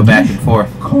destination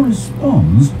forth.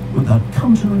 corresponds with the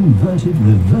counter-inverted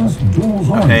reverse doors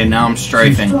on. Okay, now I'm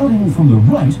strafing. So starting from the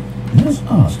right, let's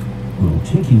ask, will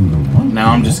taking the right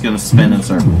Now I'm door just gonna spin in lead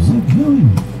to where circles. we're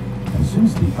going? And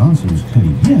since the answer is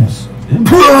clearly yes, then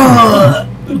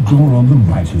the door on the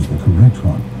right is the correct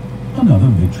one. Another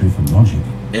victory for logic.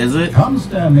 Is it? Come,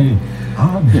 Stanley.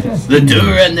 Our The destiny-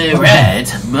 door on the right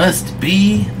must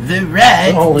be the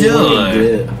right Only door. one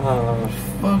bit.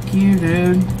 Fuck you,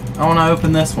 dude. I want to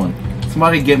open this one.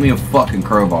 Somebody get me a fucking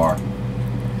crowbar.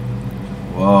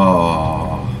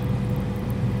 Whoa.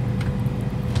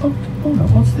 Oh, hold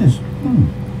on, what's this?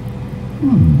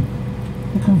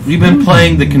 You've been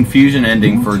playing the confusion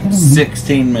ending for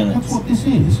 16 That's minutes. what this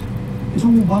is. It's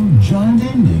all one giant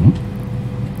ending.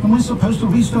 And we're supposed to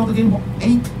restart the game, what,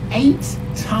 eight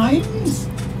times?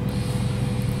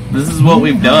 This is what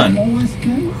we've done. All this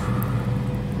game?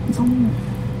 It's all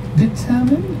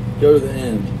determined? Go to the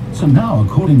end. So now,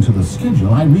 according to the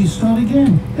schedule, I restart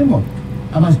again. Then what?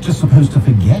 Am I just supposed to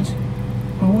forget?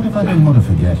 Or what if I don't want to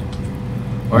forget?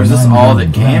 Or is this all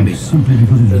that can be? Simply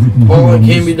because it's written All here that on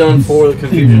can be done this for the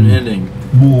confusion thin ending.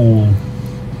 Wall.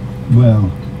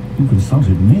 Well, you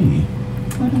consulted me.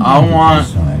 I want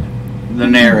the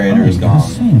narrator is gone.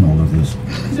 Saying all of this.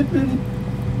 Is it really?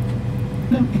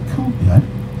 No, it can't be.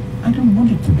 I don't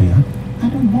want it to be. I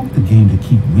don't want the game to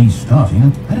keep restarting.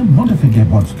 I don't want to forget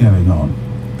what's going on.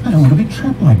 I don't want to be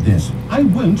trapped like this. I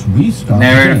won't restart.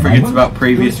 Narrator again. forgets about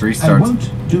previous do it. restarts. I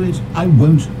won't do it. I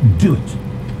won't do it.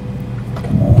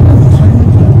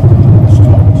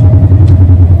 Stopped.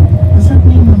 Does that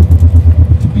mean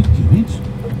did we do it?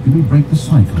 Did we break the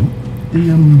cycle?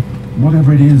 The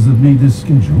whatever it is that made this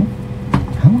schedule?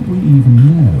 How would we even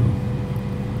know?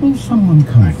 Will someone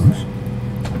come for us?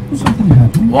 Will something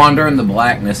happen? Wander in the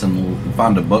blackness and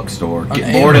find a bookstore. Get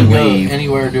Unable bored and to go leave.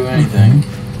 Anywhere, do anything.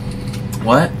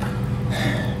 What? I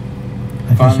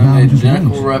guess Find now an just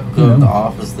identical wait. replica You of know, the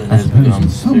office that I has suppose become in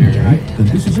some way serious. that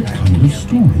this is a kind of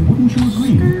story, wouldn't you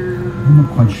agree? I'm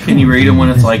not quite sure. Can you read them when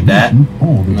it's like that?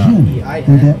 Or the No. journey. I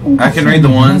can read the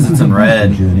ones that's in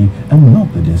red. Journey and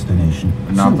not the destination.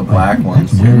 Not the So, black I think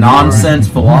ones. that's where Nonsense, we're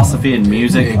at. philosophy, and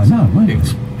music. Why not, why not?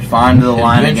 Find the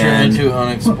line Adventure again. into Well,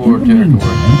 unexplored in the territory.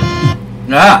 meantime,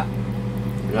 Ah!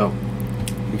 Yep.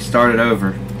 We started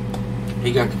over.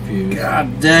 He got confused.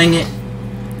 God dang it.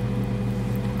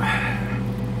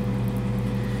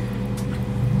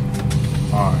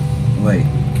 Alright. Wait.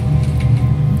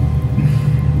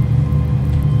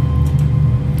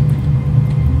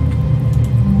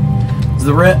 Is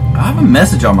the red? I have a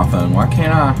message on my phone. Why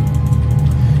can't I?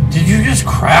 Did you just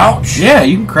crouch? Yeah,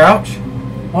 you can crouch.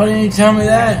 Why didn't you tell me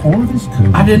that? all of his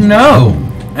code I didn't know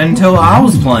until I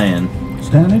was playing.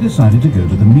 Stanley decided to go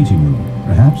to the meeting room.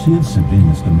 Perhaps he had simply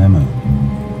missed a memo.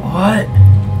 What?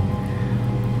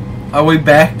 Are we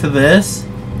back to this?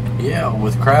 Yeah,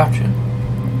 with crouching.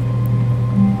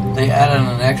 They added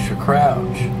an extra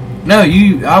crouch. No,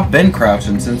 I've been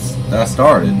crouching since I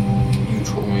started. You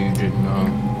told me you didn't know.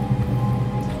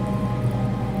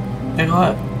 Hey,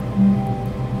 what?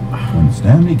 When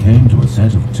Stanley came to a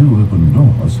set of two open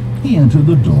doors, he entered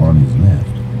the door on his left.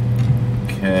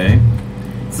 Okay.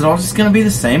 Is it all just gonna be the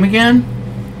same again?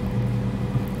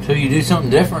 Till you do something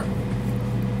different.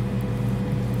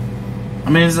 I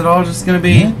mean, is it all just gonna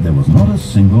be Yet there was not a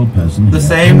single person the here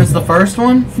same as the either. first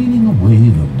one? Feeling a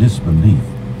wave of disbelief,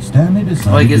 Stanley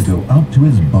decided Like, to is- go up to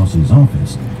his boss's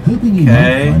office, hoping he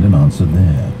Okay. might find an answer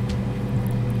there.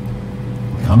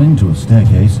 Coming to a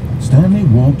staircase, Stanley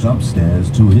walked upstairs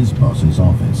to his boss's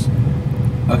office.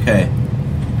 Okay.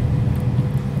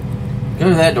 Go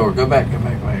to that door. Go back. Go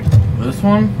back. Go back. This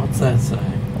one? What's that say?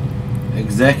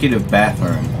 Executive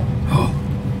bathroom.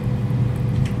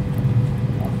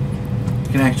 You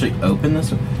can actually open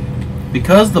this one?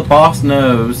 Because the boss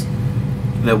knows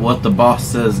that what the boss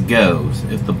says goes.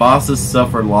 If the bosses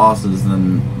suffer losses,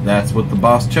 then that's what the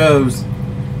boss chose.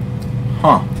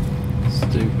 Huh.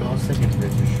 Stupid. I was thinking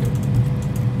picture shit.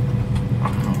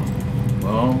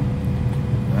 Well,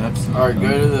 that's... Alright,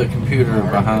 go to the computer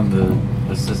behind the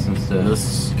assistant's desk.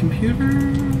 This computer?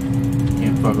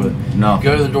 Can't fuck with it. No.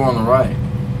 Go to the door on the right.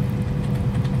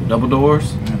 Double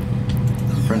doors?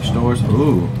 French doors?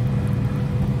 Ooh.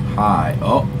 Hi.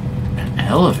 Oh, an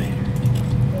elevator.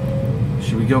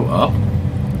 Should we go up?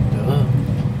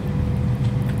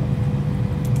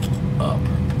 Up.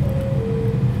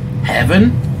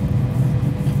 Heaven?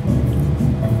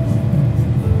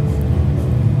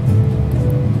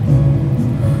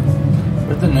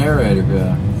 Where'd the narrator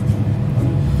go?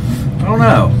 I don't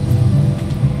know.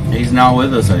 He's not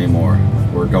with us anymore.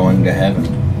 We're going to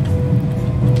heaven.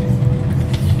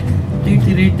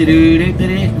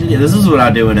 This is what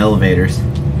I do in elevators.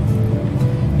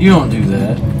 You don't do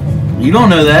that. You don't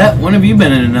know that. When have you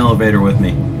been in an elevator with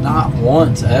me? Not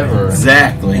once ever.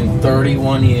 Exactly. In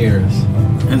 31 years.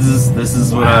 This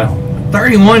is what I...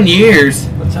 31 years?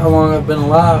 That's how long I've been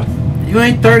alive. You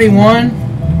ain't 31?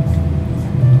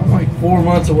 I'm like 4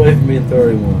 months away from being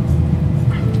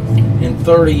 31. In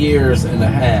 30 years and a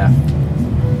half.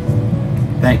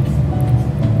 Thank you.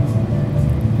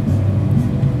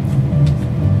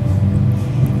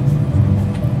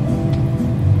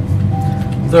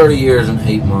 $30 years and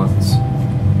 8 months.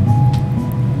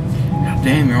 God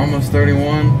damn, you're almost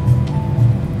 31.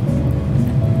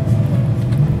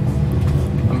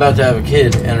 about to have a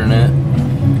kid, internet.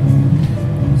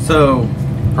 So,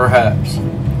 Perhaps.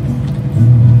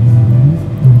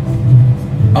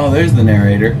 oh, there's the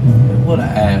narrator. What an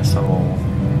asshole.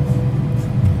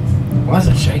 Why is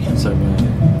it shaking so bad?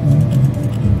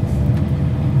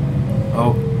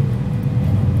 Oh.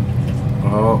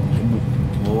 Oh.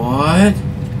 What?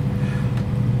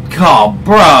 God,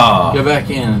 bruh. Go back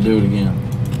in and do it again.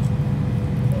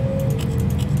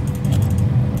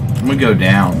 I'm gonna go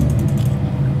down.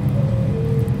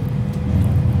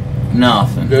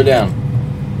 Nothing. Go down.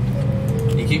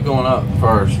 You keep going up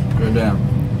first. Go down.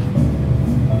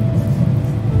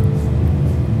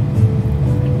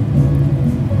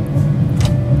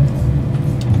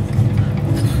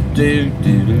 Do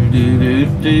do do do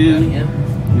do do.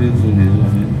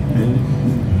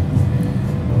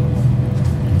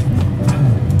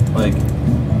 Like,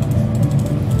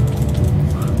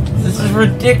 This is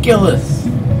ridiculous.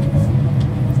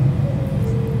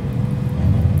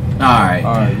 alright.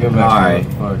 Alright, go back Alright. to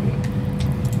it. Fuck it.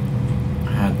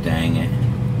 God dang it.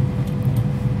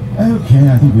 Okay,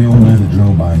 I think we all know the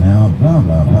drill by now. Blah,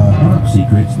 blah, blah. Dark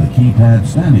secrets, the keypad,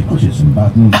 Stanley pushes some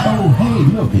buttons. Oh, hey,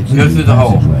 look, it's Go a through the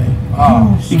hole. passageway.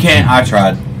 Oh. You can't. I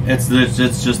tried. It's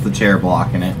just the chair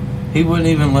blocking it. He wouldn't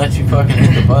even let you fucking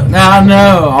hit the button. Nah,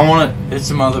 no. I want Hit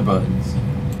some other buttons.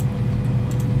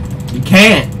 to. You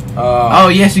can't. Oh,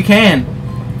 yes, you can.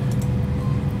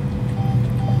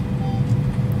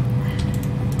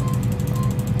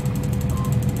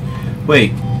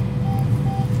 Wait.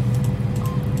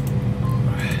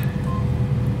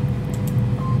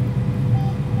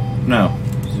 No.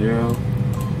 0.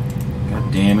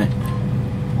 God damn it.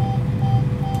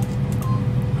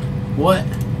 What?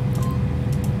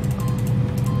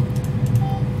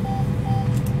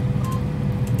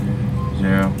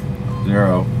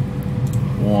 Zero.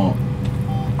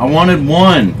 1. I wanted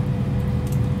 1.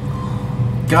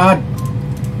 God.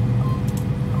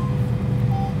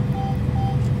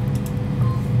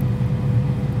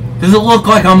 Does it look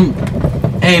like I'm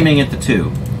aiming at the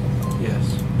 2?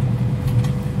 Yes.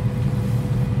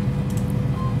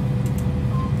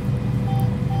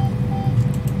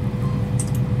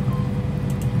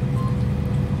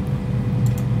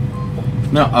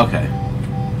 No, okay.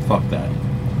 Fuck that.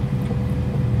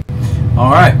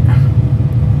 Alright.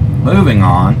 Moving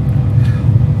on.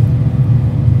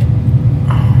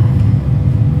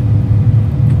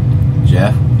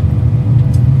 Jeff?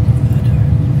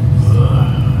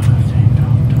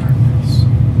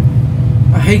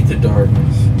 I hate the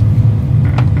darkness.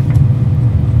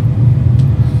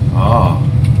 Oh.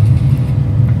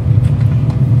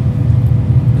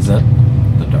 Is that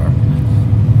the darkness?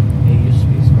 He used to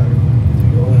be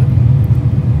Spider-Man. Go ahead.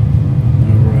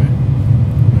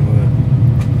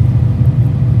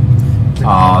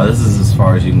 Alright. Oh, this is as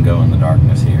far as you can go in the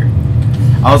darkness here.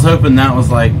 I was hoping that was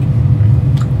like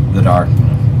the darkness,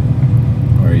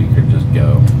 where you could just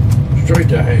go. Straight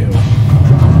to hell.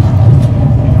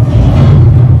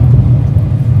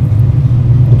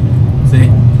 See?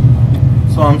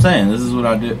 That's what I'm saying. This is what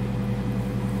I do.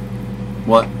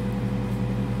 What?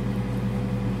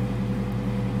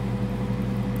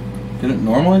 Did it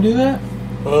normally do that?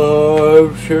 Oh,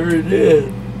 I'm sure it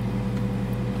did.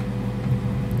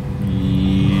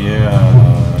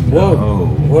 Yeah. Whoa. No.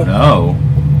 What? No.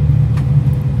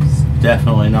 It's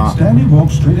definitely not. Stanley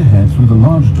walked straight ahead through the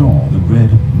large door that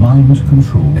read Mind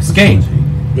Control Escape. Facility.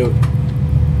 Go.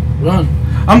 Run.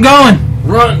 I'm going!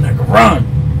 Run, nigga, run.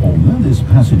 Although this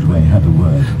passageway had the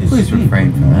word Please escape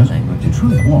refrain from written on that it, language. the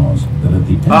truth was that at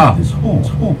the end Ah. of this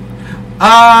hall,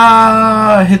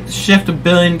 I hit the shift a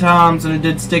billion times and it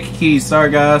did sticky keys.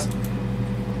 Sorry, guys.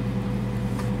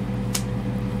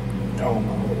 Oh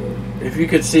my lord. If you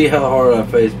could see how hard I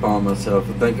facepalm myself,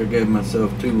 I think I gave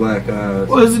myself 2 black eyes.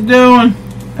 What is it doing?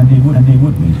 and he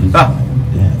would meet his Ah. final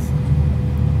death.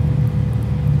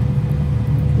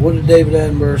 What did David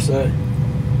Attenborough say?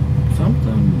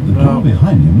 Something. The door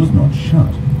behind him was not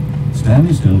shut.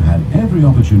 Stanley still had every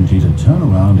opportunity to turn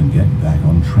around and get back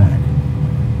on track.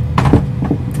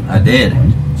 I did.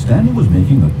 Stanley was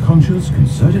making a conscious,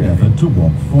 concerted effort to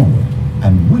walk forward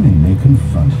and willingly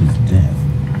confront his death.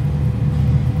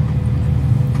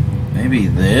 Maybe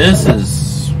this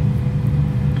is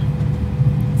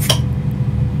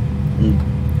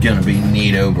gonna be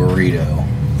Neato Burrito.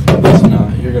 It's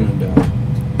not. You're gonna die.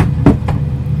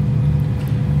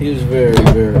 He was very,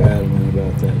 very adamant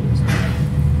about that this time.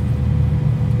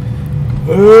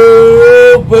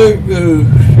 Oh, baby.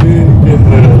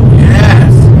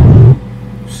 Yes!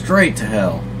 Straight to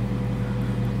hell.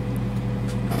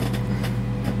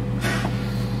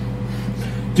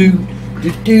 Do,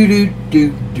 do, do, do,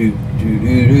 do, do, do,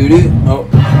 do, do. Oh.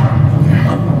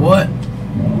 What?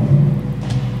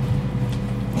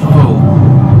 Oh.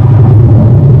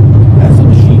 As the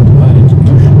machine divided its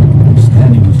motion, and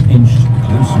Stanley was inched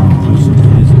closer and closer to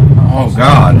his Oh,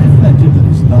 God. He reflected that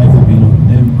his life had been of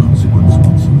no consequence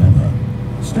whatsoever.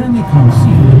 Stanley can't see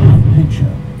the big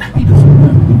picture. He doesn't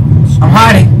know who I'm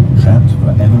hiding. trapped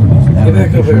forever in his narrow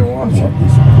back up here vision and watch what it.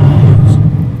 this really is.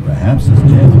 Perhaps his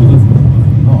death was of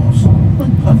moral loss,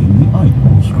 like plugging the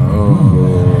eyeballs from the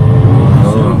moon.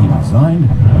 So he resigned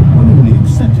and willingly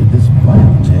accepted this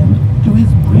violent end to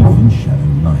his brief and shallow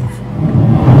life.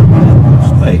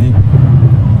 Wait.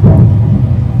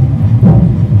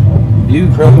 You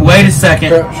wait a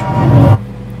second.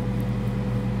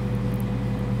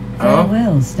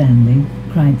 Farewell, Stanley,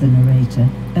 cried the narrator,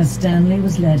 as Stanley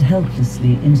was led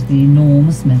helplessly into the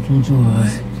enormous metal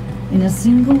jaws. In a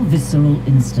single visceral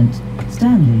instant,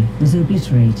 Stanley was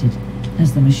obliterated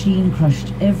as the machine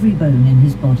crushed every bone in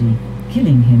his body,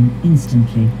 killing him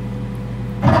instantly.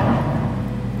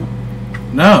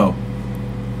 No.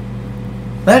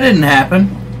 That didn't happen.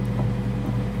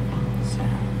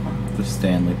 The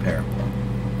Stanley parable.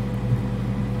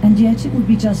 And yet it would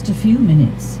be just a few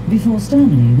minutes before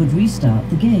Stanley would restart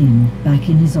the game, back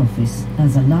in his office,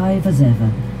 as alive as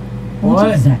ever. What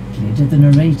exactly did the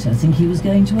narrator think he was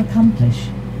going to accomplish?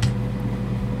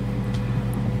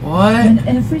 What? When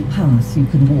every path you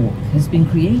can walk has been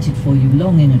created for you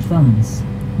long in advance,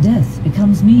 death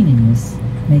becomes meaningless,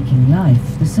 making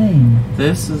life the same.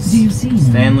 This is Do you see now?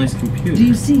 Stanley's computer. Do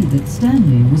you see that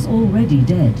Stanley was already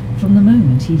dead from the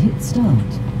moment he hit start?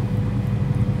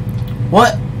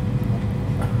 What?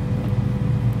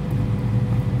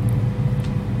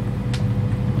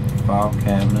 File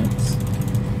cabinets.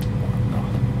 No.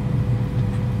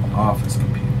 Office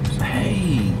computers.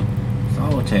 Hey!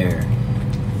 Solitaire.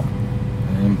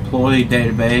 An employee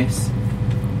database.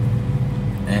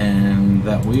 And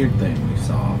that weird thing we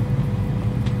saw.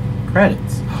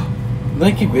 Credits.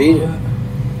 Thank you, Peter.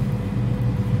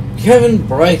 Kevin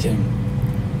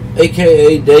Brighton,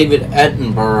 aka David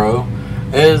Attenborough,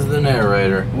 as the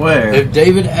narrator. Where? If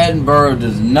David Attenborough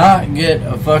does not get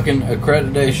a fucking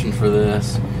accreditation for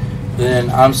this, then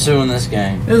I'm suing this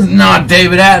game. This is not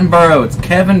David Attenborough. It's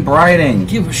Kevin Brighting.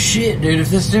 Give a shit, dude. If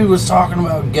this dude was talking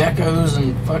about geckos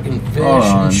and fucking fish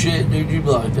and shit, dude, you'd be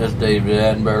like, that's David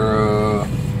Attenborough.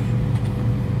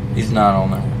 He's not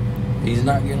on there. He's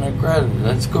not getting accredited.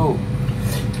 That's cool.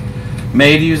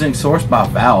 Made using source by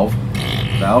Valve.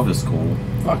 Valve is cool.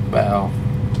 Fuck Valve.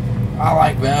 I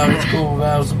like Valve. It's cool.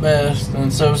 Valve's the best.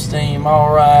 And so Steam.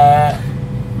 Alright.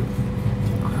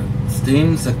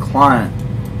 Steam's a client.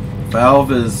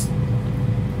 Valve is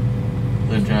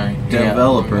The giant.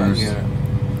 developers. Yeah,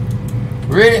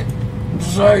 read it.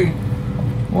 Sorry.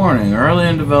 Warning, early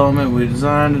in development we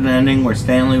designed an ending where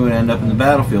Stanley would end up in the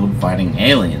battlefield fighting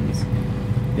aliens.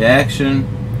 The action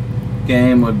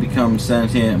game would become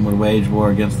sentient and would wage war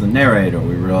against the narrator.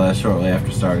 We realized shortly after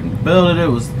starting to build it, it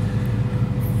was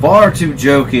far too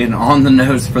jokey and on the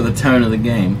nose for the tone of the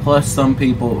game. Plus, some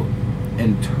people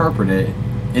interpreted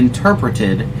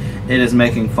it as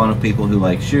making fun of people who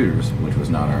like shooters, which was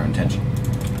not our intention.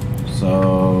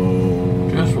 So...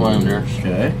 Just wonder.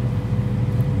 Okay.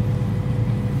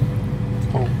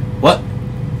 Oh. What?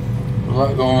 There's a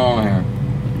lot going on here.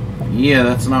 Yeah,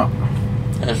 that's not...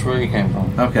 That's where you came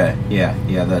from. Okay, yeah,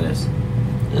 that is.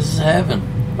 This is heaven,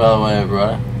 by the way,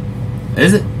 everybody.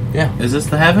 Is it? Yeah. Is this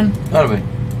the heaven? Gotta be.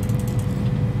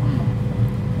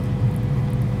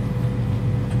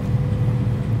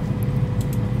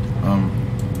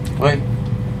 Wait.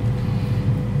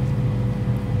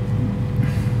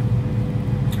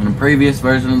 In a previous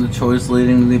version of the choice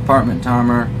leading to the apartment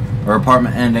timer, or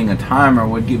apartment ending, a timer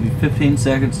would give you 15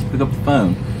 seconds to pick up the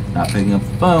phone. Not picking up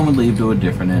the phone would lead to a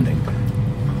different ending.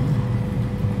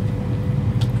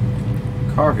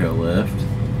 Cargo lift.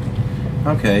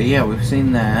 Okay, yeah, we've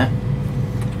seen that.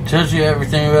 Tells you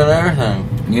everything about everything.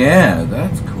 Yeah,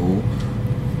 that's cool.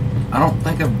 I don't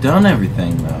think I've done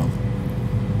everything, though.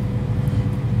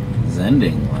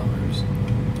 Zending levers.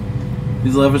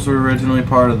 These levers were originally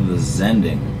part of the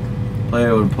Zending. The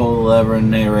player would pull the lever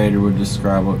and the narrator would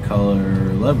describe what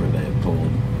color lever they had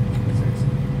pulled.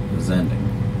 The Zending.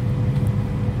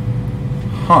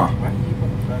 Huh.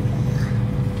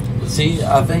 See,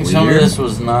 I think some of Weird. this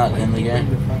was not in the game.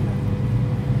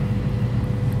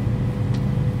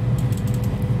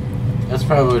 That's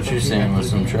probably what you're seeing with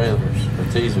some trailers or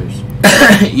teasers.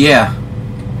 Yeah.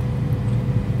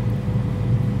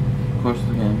 Of course,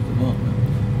 the game's development.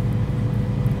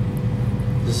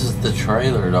 This is the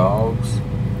trailer, dogs.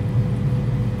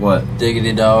 What?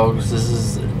 Diggity dogs. This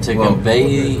is to Whoa.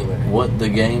 convey what the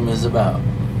game is about.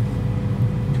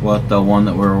 What, the one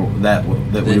that we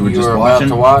were you just were watching?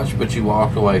 about to watch, but you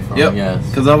walked away from. Yep. Yes.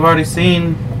 Because I've already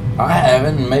seen. I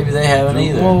haven't, and maybe they haven't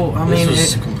either. Well, I mean,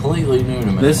 this was completely new to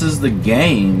me. This is the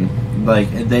game. Like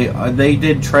they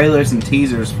did trailers and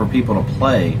teasers for people to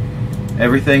play.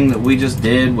 Everything that we just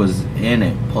did was in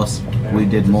it. Plus, we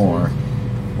did more.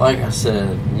 Like I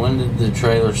said, when did the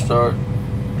trailer start?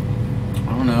 I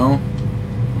don't know.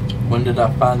 When did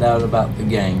I find out about the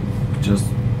game? Just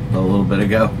a little bit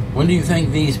ago. When do you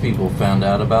think these people found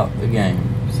out about the game?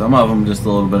 Some of them just a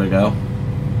little bit ago.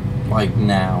 Like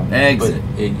now. Exit.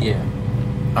 But yeah.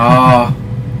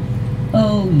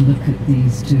 Oh, look at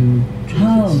these two.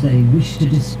 How they wish to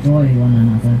destroy one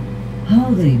another. How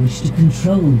they wish to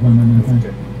control one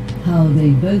another. How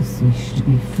they both wish to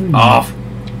be free. Off.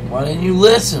 Why didn't you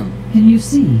listen? Can you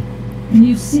see? Can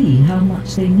you see how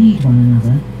much they need one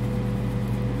another?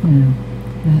 No,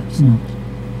 perhaps not.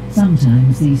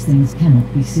 Sometimes these things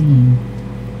cannot be seen.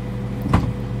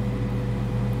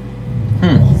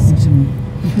 Listen to me.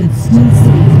 You can still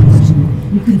save these two.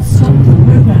 You can stop the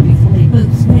program before they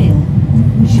both fail.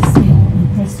 We should stay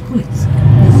and press quit.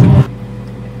 There's no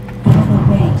other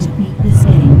way to beat this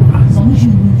game. As long as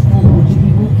you move forward, you'll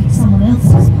be walking someone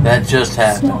else's path. That just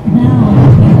happened. Stop now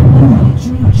and make your only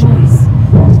true choice.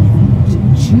 Whatever you do,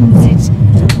 choose it.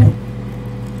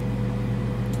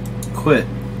 Quit.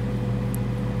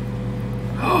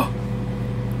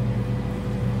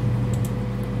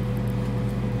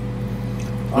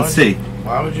 Let's see.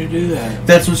 Why would you do that?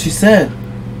 That's what she said.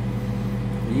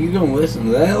 Are you gonna listen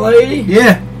to that lady?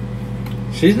 Yeah.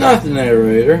 She's not the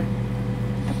narrator.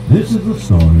 This is the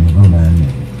story of a man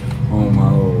named. Oh my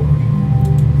lord.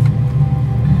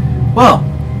 Well,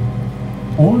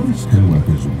 All of his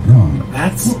co-workers were gone.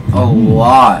 that's a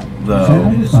lot,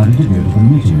 Stanley though. decided to go to the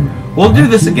meeting room. We'll do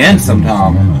this again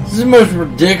sometime. This is the most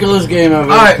ridiculous game I've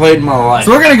ever Alright. played in my life.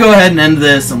 So we're gonna go ahead and end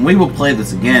this, and we will play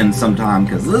this again sometime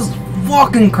because this is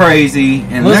fucking crazy,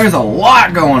 and there's a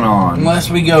lot going on. Unless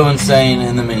we go insane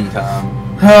in the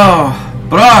meantime. Oh,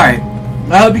 but alright.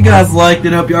 I hope you guys liked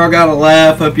it. Hope y'all got a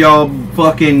laugh. Hope y'all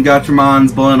fucking got your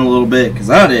minds blown a little bit, because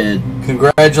I did.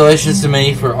 Congratulations to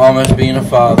me for almost being a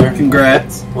father.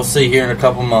 Congrats. We'll see here in a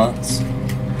couple months.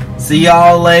 See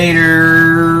y'all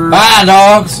later. Bye,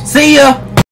 dogs. See ya.